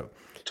think so.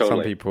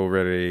 Totally. Some people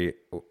really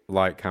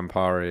like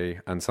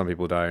Campari and some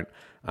people don't.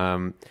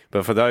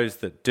 But for those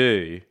that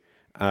do,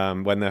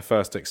 when they're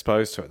first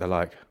exposed to it, they're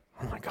like,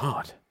 oh my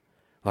God,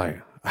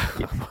 like,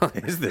 what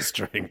is this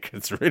drink?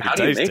 It's really How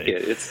tasty. How do you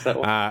make it? It's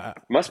so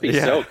must be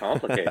so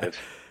complicated.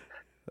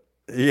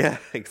 Yeah,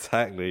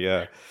 exactly.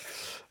 Yeah,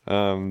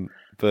 and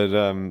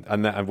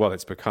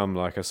it's become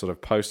like a sort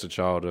of poster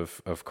child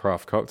of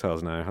craft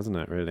cocktails now, hasn't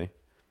it? Really,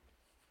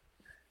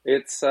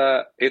 it's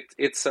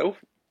so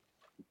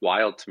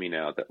wild to me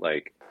now that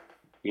like,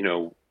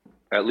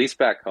 at least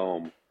back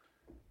home,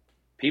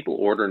 people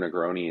order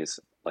Negronis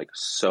like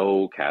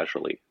so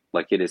casually,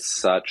 like it is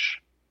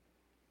such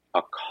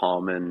a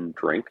common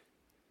drink,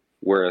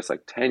 whereas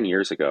like 10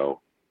 years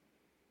ago,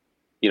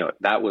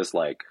 that was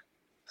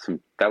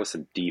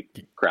some deep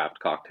craft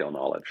cocktail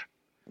knowledge.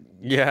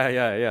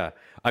 Yeah.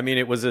 I mean,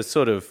 it was a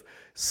sort of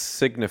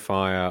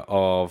signifier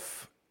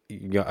of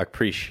your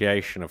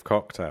appreciation of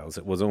cocktails.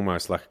 It was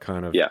almost like a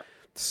kind of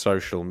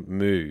social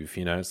move,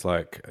 it's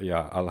like,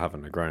 I'll have a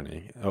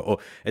Negroni, or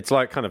it's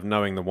like kind of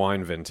knowing the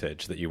wine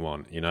vintage that you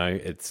want,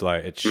 it's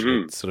like it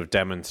sort of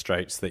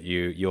demonstrates that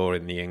you're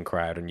in the in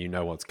crowd and you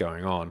know what's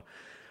going on.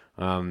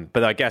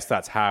 But I guess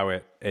that's how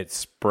it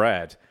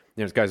spread.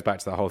 It goes back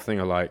to the whole thing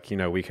of like,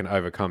 we can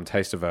overcome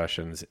taste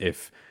aversions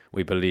if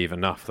we believe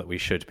enough that we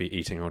should be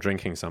eating or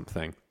drinking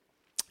something.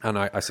 And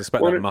I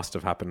suspect that must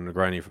have happened in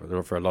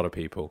Negroni for a lot of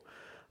people.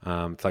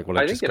 It's like, well,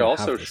 I think it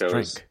also shows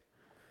drink.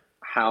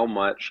 How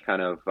much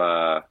kind of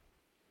how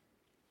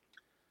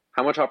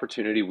much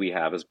opportunity we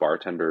have as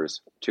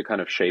bartenders to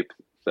kind of shape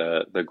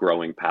the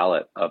growing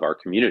palate of our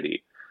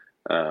community.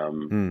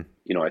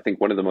 I think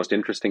one of the most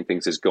interesting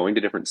things is going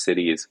to different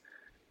cities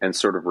and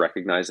sort of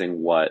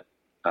recognizing what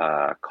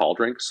call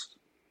drinks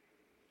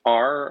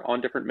are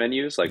on different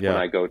menus. Like when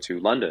I go to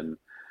London,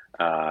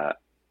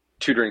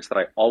 two drinks that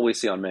I always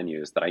see on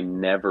menus that I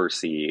never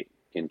see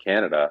in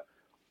Canada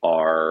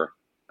are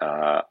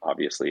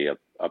obviously a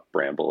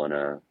Bramble and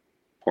a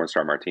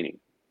Pornstar Martini.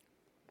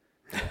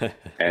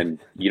 And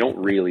you don't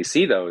really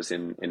see those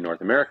in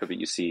North America, but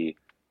you see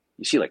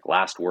like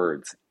Last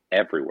Words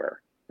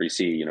everywhere, or you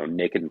see,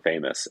 Naked and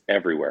Famous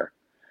everywhere.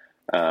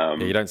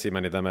 You don't see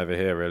many of them over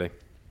here, really.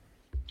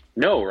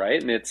 No,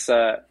 right? And it's,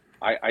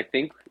 I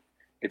think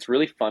it's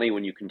really funny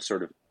when you can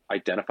sort of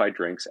identify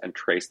drinks and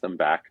trace them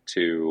back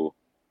to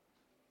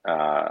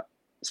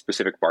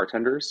specific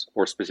bartenders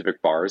or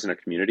specific bars in a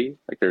community.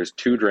 Like there's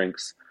two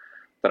drinks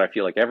that I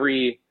feel like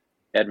every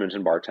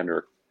Edmonton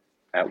bartender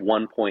at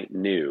one point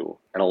knew,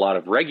 and a lot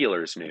of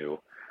regulars knew,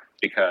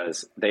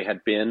 because they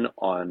had been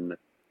on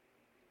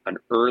an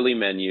early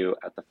menu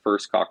at the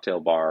first cocktail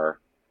bar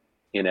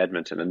in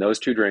Edmonton. And those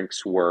two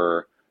drinks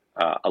were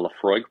a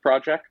Lafroig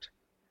Project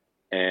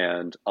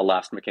and a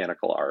Last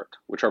Mechanical Art,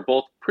 which are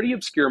both pretty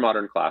obscure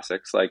modern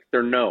classics. Like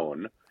they're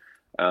known.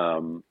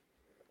 But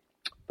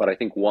I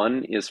think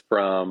one is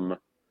from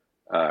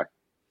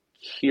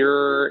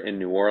Cure in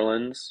New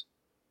Orleans,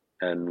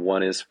 and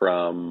one is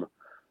from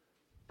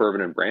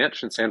Bourbon and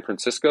Branch in San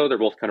Francisco. They're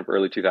both kind of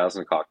early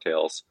 2000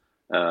 cocktails.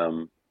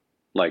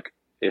 Like,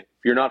 if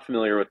you're not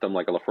familiar with them,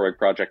 like a Laphroaig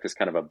project is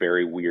kind of a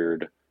very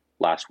weird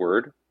last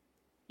word,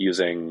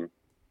 using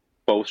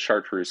both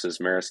chartreuses,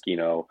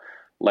 maraschino,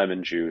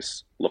 lemon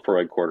juice,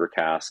 Laphroaig quarter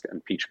cask,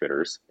 and peach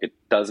bitters. It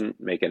doesn't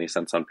make any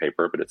sense on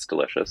paper, but it's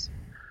delicious.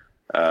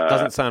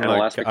 Doesn't sound like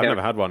Alaska I've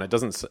never had one. It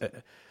doesn't.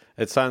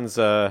 It sounds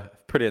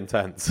pretty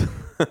intense.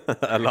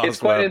 It's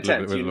quite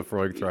intense. With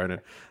Laphroaig thrown in.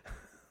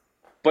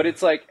 But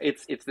it's like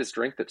it's this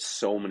drink that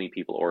so many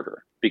people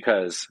order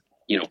because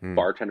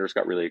bartenders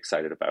got really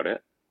excited about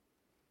it.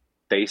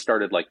 They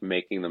started like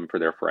making them for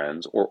their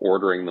friends or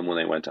ordering them when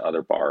they went to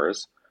other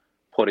bars,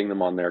 putting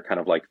them on their kind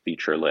of like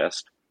feature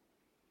list.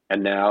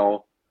 And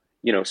now,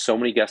 so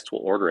many guests will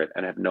order it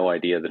and have no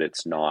idea that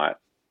it's not,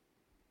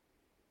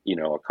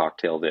 a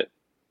cocktail that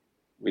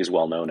is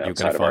well known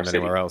outside of our city.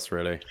 Anywhere else,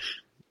 really.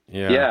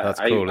 Yeah,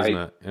 that's cool, isn't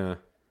it? Yeah.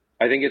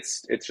 I think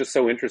it's just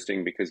so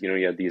interesting because,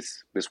 you had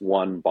this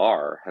one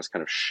bar has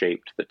kind of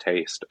shaped the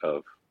taste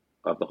of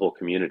the whole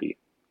community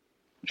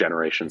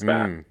generations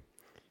back.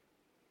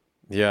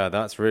 Yeah,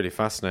 that's really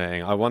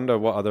fascinating. I wonder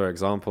what other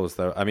examples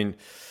there. I mean,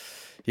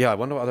 I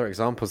wonder what other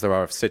examples there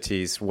are of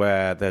cities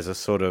where there's a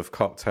sort of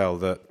cocktail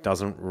that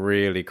doesn't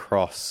really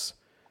cross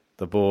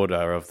the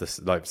border of this,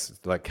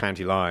 like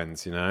county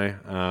lines.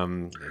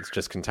 It's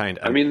just contained.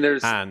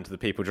 And the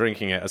people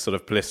drinking it are sort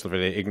of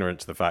blissfully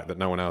ignorant to the fact that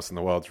no one else in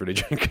the world's really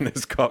drinking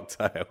this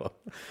cocktail.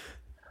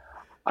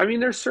 I mean,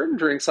 there's certain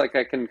drinks like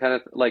I can kind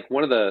of like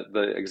one of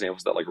the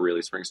examples that like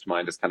really springs to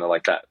mind is kind of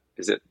like that.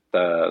 Is it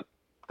the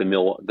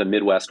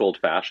Midwest Old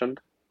Fashioned?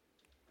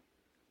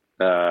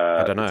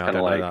 I don't know. I don't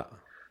know that.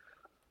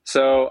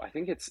 So I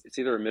think it's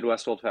either a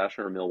Midwest Old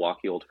Fashioned or a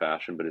Milwaukee Old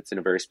Fashioned, but it's in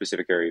a very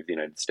specific area of the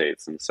United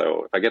States. And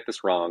so if I get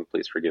this wrong,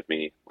 please forgive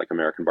me, like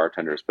American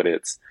bartenders. But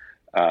it's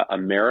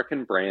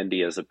American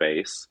brandy as a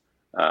base,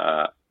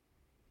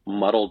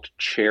 muddled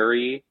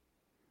cherry,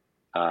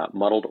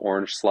 muddled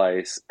orange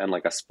slice, and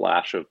like a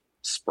splash of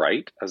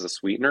Sprite as a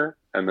sweetener,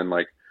 and then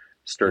like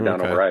stirred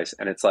down over ice.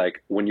 And it's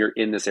like when you're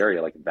in this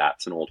area, like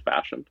that's an Old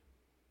Fashioned.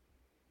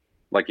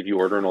 Like if you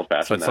order an Old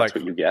Fashioned, that's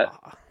what you get.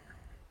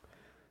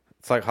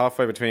 It's like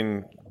halfway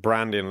between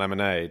brandy and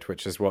lemonade,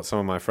 which is what some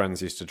of my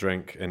friends used to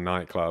drink in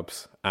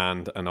nightclubs,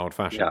 and an Old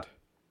Fashioned.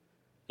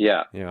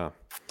 Yeah. And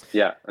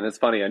it's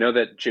funny. I know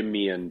that Jim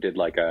Meehan did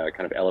like a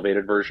kind of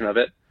elevated version of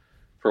it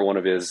for one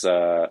of his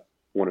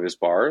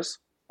bars,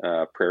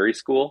 Prairie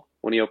School,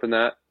 when he opened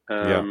that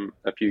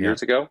a few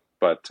years ago.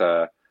 But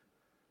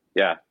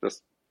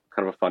just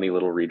kind of a funny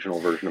little regional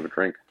version of a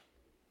drink.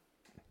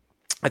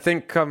 I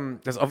think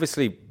there's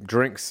obviously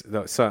drinks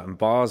that certain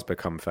bars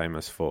become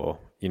famous for.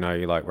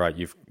 You're like, right,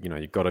 you've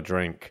got to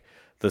drink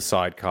the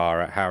sidecar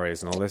at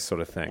Harry's and all this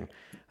sort of thing.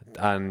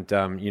 And,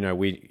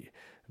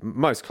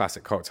 most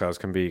classic cocktails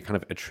can be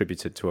kind of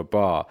attributed to a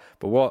bar.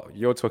 But what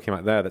you're talking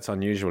about there that's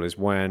unusual is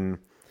when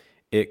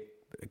it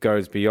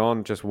goes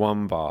beyond just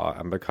one bar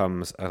and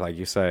becomes, like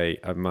you say,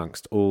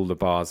 amongst all the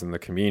bars in the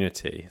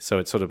community. So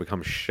it sort of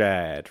becomes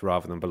shared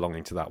rather than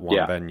belonging to that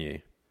one venue.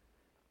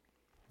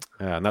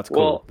 Yeah, and that's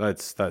cool. Well,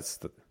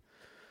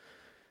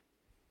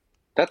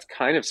 that's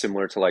kind of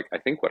similar to like I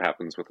think what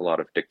happens with a lot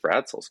of Dick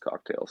Bradsell's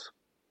cocktails.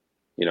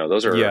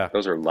 Those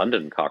are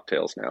London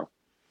cocktails now.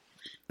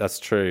 That's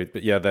true,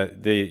 but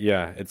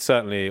it's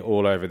certainly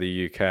all over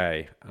the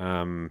UK.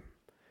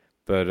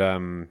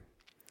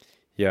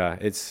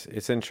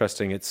 It's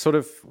interesting. It's sort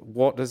of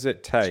what does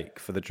it take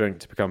for the drink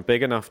to become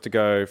big enough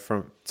to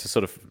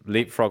sort of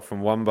leapfrog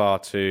from one bar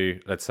to,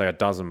 let's say, a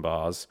dozen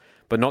bars,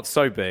 but not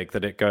so big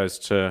that it goes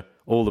to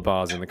all the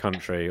bars in the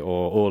country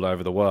or all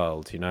over the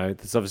world.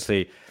 There's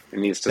obviously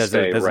there's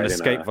an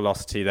escape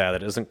velocity there that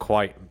doesn't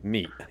quite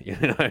meet.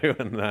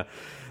 And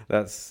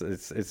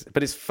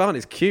but it's fun.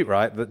 It's cute,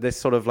 right? That this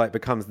sort of like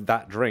becomes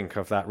that drink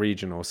of that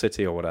region or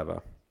city or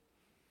whatever.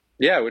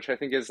 Yeah, which I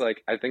think is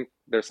like, I think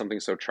there's something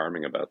so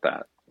charming about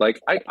that. Like,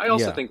 I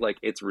also think like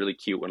it's really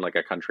cute when like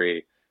a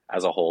country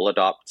as a whole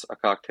adopts a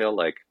cocktail,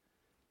 like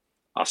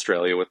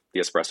Australia with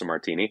the espresso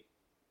martini,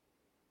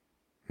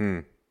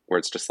 where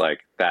it's just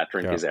like that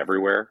drink is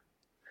everywhere.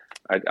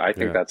 I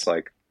think that's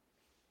like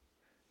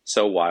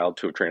so wild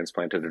to have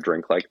transplanted a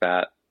drink like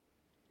that,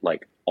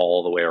 like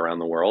all the way around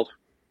the world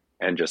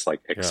and just like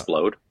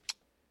explode.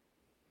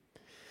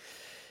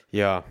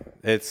 Yeah,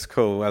 it's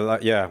cool.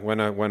 When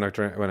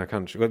a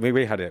country,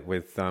 we had it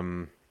with, I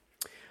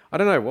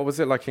don't know, what was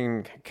it like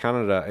in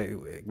Canada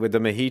with the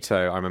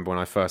mojito? I remember when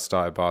I first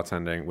started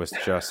bartending, was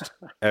just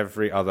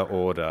every other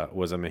order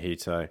was a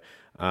mojito,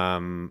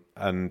 and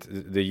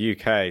the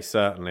UK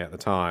certainly at the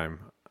time,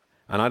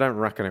 and I don't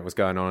reckon it was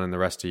going on in the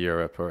rest of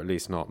Europe, or at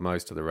least not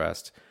most of the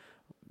rest.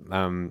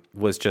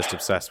 Was just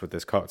obsessed with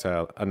this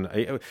cocktail,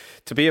 and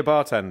to be a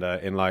bartender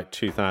in like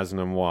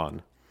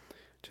 2001.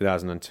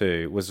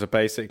 2002 was to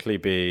basically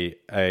be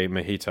a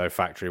mojito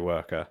factory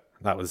worker.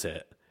 That was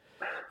it.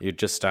 You'd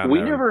just stand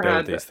there and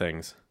build these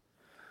things.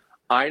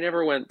 I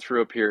never went through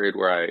a period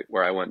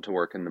where I went to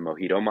work in the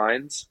mojito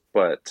mines,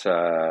 but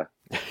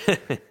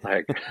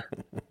like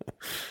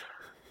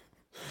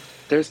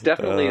There's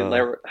definitely, Uh,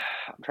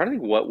 I'm trying to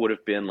think what would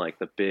have been like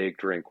the big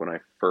drink when I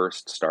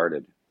first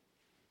started.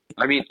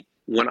 I mean,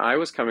 when I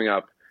was coming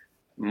up,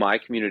 my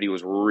community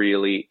was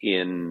really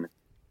in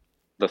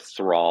the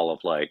thrall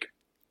of like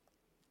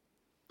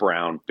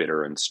brown,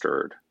 bitter, and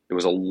stirred. It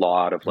was a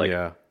lot of like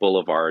yeah.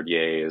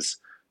 Boulevardiers,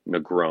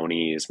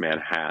 Negronis,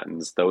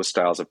 Manhattans, those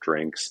styles of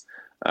drinks.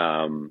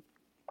 Um,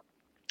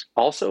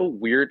 Also,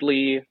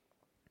 weirdly,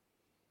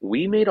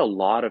 we made a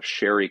lot of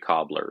sherry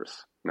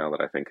cobblers, now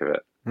that I think of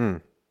it.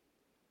 Mm,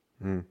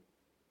 mm,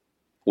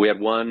 We had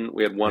one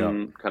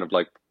yeah. kind of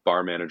like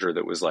bar manager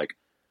that was like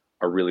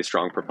a really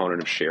strong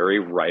proponent of sherry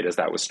right as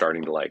that was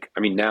starting to like,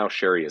 I mean, now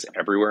sherry is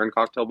everywhere in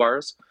cocktail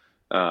bars.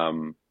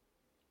 Um,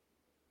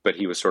 but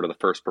he was sort of the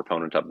first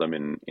proponent of them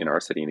in our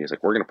city. And he's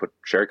like, we're going to put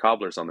sherry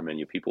cobblers on the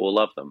menu. People will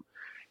love them.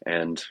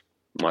 And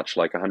much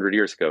like 100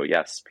 years ago,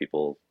 yes,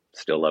 people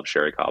still love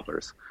sherry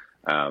cobblers.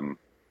 Um,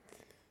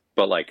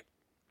 but like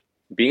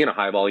being in a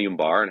high volume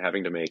bar and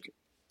having to make,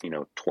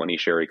 20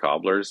 sherry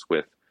cobblers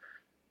with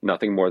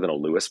nothing more than a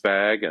Lewis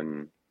bag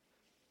and,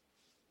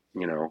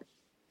 you know,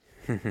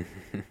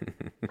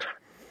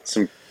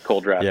 some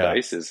cold draft Yeah.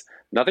 ice is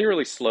nothing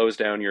really slows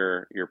down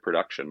your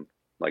production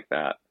like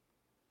that.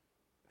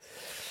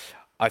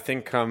 I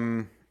think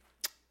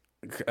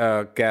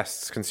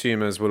guests,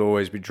 consumers will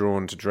always be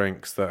drawn to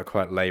drinks that are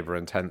quite labor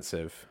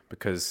intensive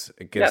because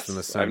it gives them a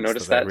Yes, I've sense that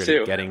noticed they're that really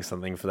too. getting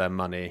something for their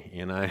money,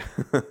 you know?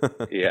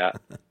 Yeah,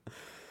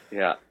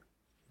 yeah.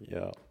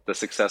 Yeah. The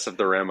success of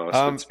the Ramos would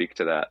Um, speak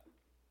to that.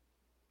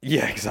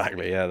 yeah,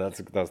 exactly. Yeah, that's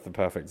the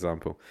perfect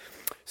example.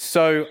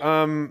 So,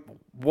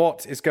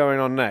 what is going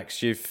on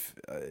next? You're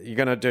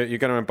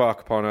gonna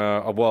embark upon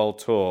a world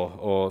tour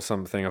or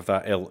something of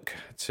that ilk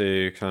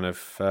to kind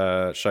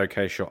of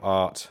showcase your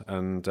art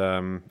and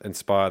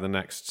inspire the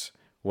next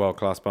world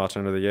class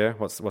bartender of the year.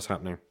 What's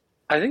happening?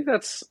 I think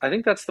that's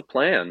the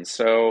plan.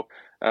 So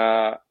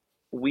uh,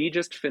 we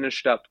just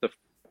finished up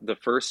the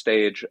first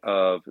stage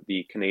of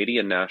the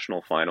Canadian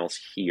national finals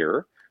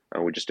here.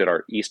 We just did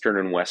our Eastern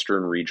and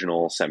Western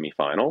regional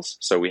semifinals.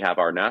 So we have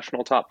our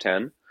national top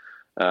 10.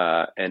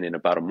 And in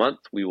about a month,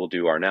 we will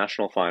do our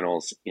national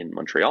finals in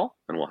Montreal,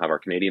 and we'll have our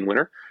Canadian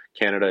winner.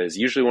 Canada is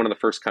usually one of the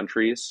first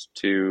countries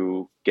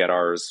to get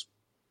ours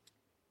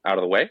out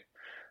of the way.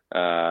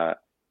 Uh,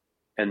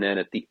 and then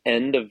at the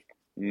end of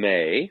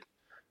May,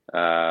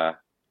 uh,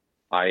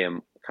 I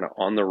am kind of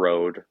on the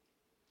road,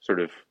 sort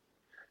of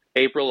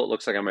April. It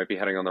looks like I might be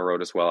heading on the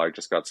road as well. I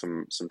just got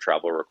some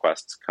travel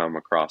requests come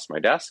across my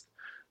desk.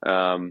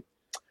 Um,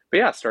 but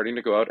yeah, starting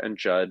to go out and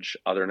judge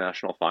other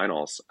national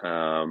finals.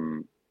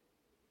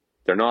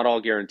 They're not all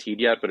guaranteed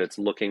yet, but it's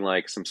looking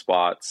like some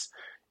spots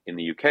in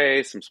the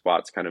UK, some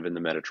spots kind of in the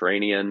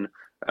Mediterranean.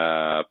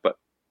 But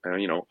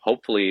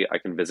hopefully I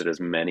can visit as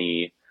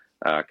many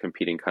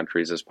competing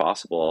countries as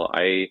possible.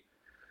 I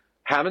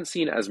haven't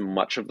seen as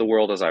much of the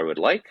world as I would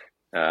like.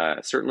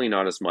 Certainly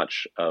not as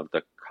much of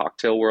the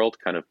cocktail world,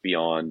 kind of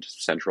beyond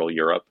Central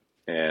Europe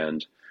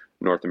and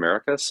North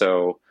America.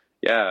 So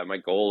yeah, my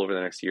goal over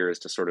the next year is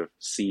to sort of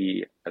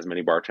see as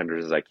many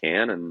bartenders as I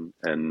can,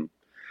 and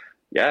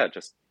yeah,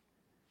 just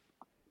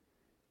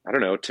I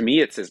don't know. To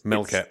me, it's as,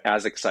 Milk it's it.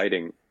 as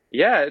exciting.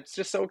 Yeah, it's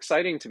just so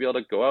exciting to be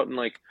able to go out and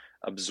like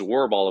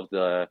absorb all of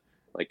the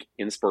like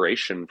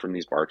inspiration from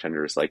these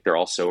bartenders. Like they're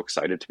all so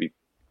excited to be,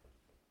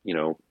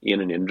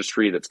 in an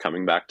industry that's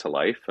coming back to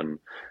life and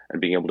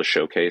being able to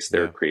showcase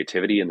their Yeah.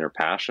 creativity and their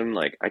passion.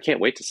 Like I can't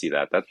wait to see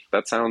that.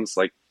 That sounds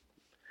like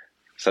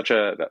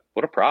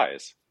what a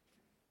prize.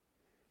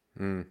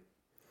 Mm.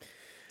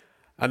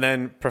 And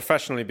then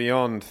professionally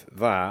beyond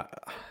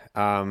that,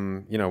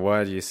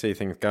 where do you see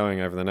things going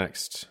over the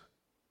next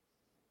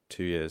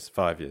 2 years,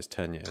 5 years,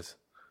 10 years?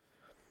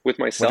 With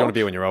What do you want to be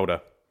myself, when you're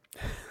older?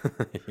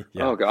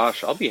 Yeah. oh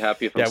gosh, I'll be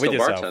happy if I'm Yeah, with still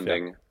yourself. Yeah.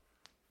 bartending.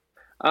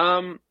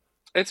 Um,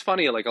 it's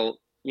funny, like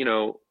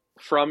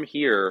from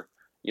here,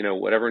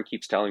 what everyone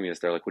keeps telling me is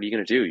they're like, "What are you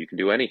going to do? You can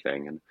do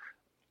anything." And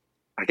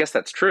I guess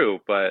that's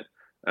true, but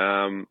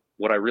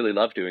what I really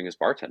love doing is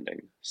bartending.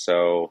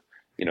 So,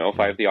 if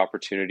I Mm. have the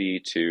opportunity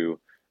to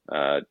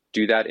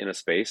do that in a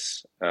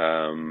space,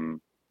 whether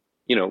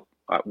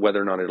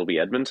or not it'll be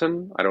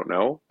Edmonton, I don't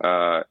know.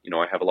 I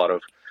have a lot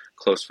of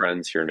close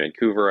friends here in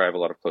Vancouver. I have a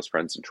lot of close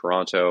friends in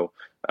Toronto.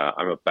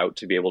 I'm about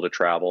to be able to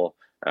travel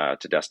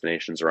to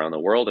destinations around the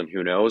world, and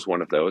who knows,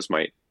 one of those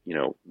might,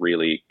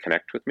 really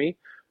connect with me.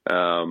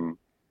 Um,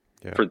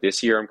 Yeah. for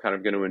this year, I'm kind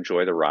of going to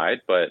enjoy the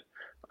ride, but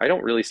I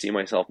don't really see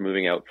myself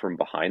moving out from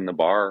behind the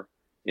bar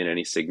in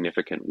any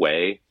significant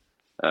way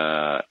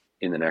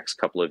in the next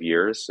couple of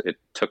years. It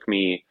took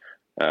me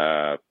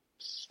uh,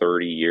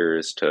 30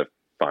 years to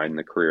find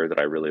the career that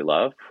I really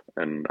love,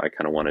 and I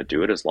kind of want to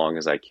do it as long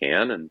as I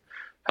can and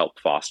help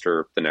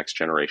foster the next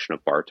generation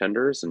of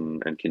bartenders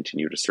and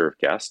continue to serve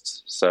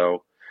guests.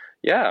 So,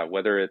 yeah,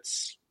 whether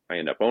it's I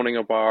end up owning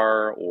a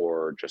bar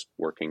or just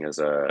working as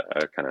a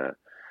kind of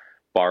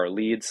bar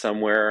lead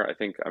somewhere. I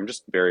think I'm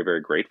just very,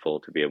 very grateful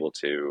to be able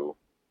to,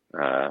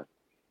 uh,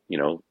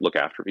 look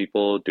after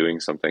people doing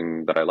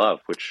something that I love,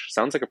 which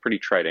sounds like a pretty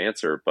trite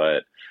answer,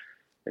 but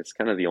it's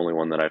kind of the only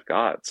one that I've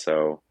got.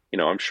 So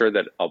I'm sure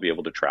that I'll be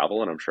able to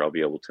travel, and I'm sure I'll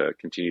be able to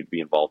continue to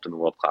be involved in the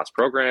world class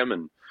program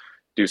and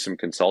do some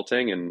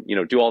consulting and,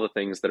 do all the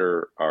things that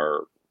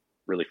are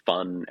really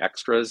fun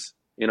extras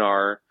in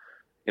our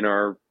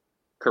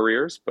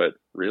careers. But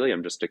really,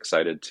 I'm just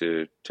excited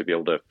to be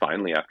able to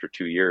finally, after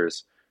 2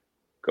 years,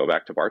 go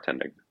back to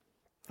bartending.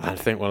 I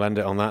think we'll end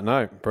it on that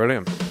note.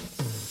 Brilliant.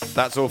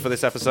 That's all for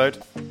this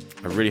episode.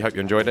 I really hope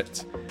you enjoyed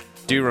it.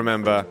 Do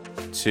remember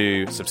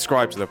to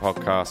subscribe to the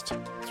podcast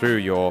through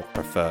your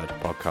preferred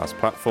podcast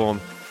platform.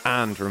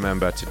 And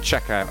remember to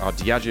check out our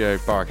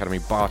Diageo Bar Academy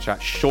Bar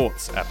Chat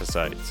Shorts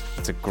episodes.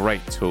 It's a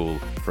great tool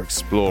for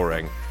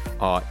exploring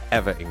our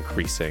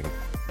ever-increasing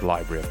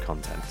library of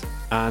content.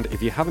 And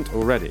if you haven't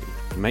already,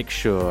 make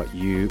sure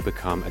you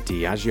become a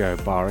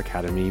Diageo Bar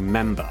Academy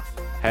member.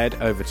 Head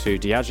over to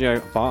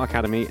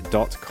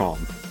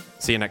diageobaracademy.com.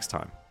 See you next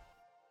time.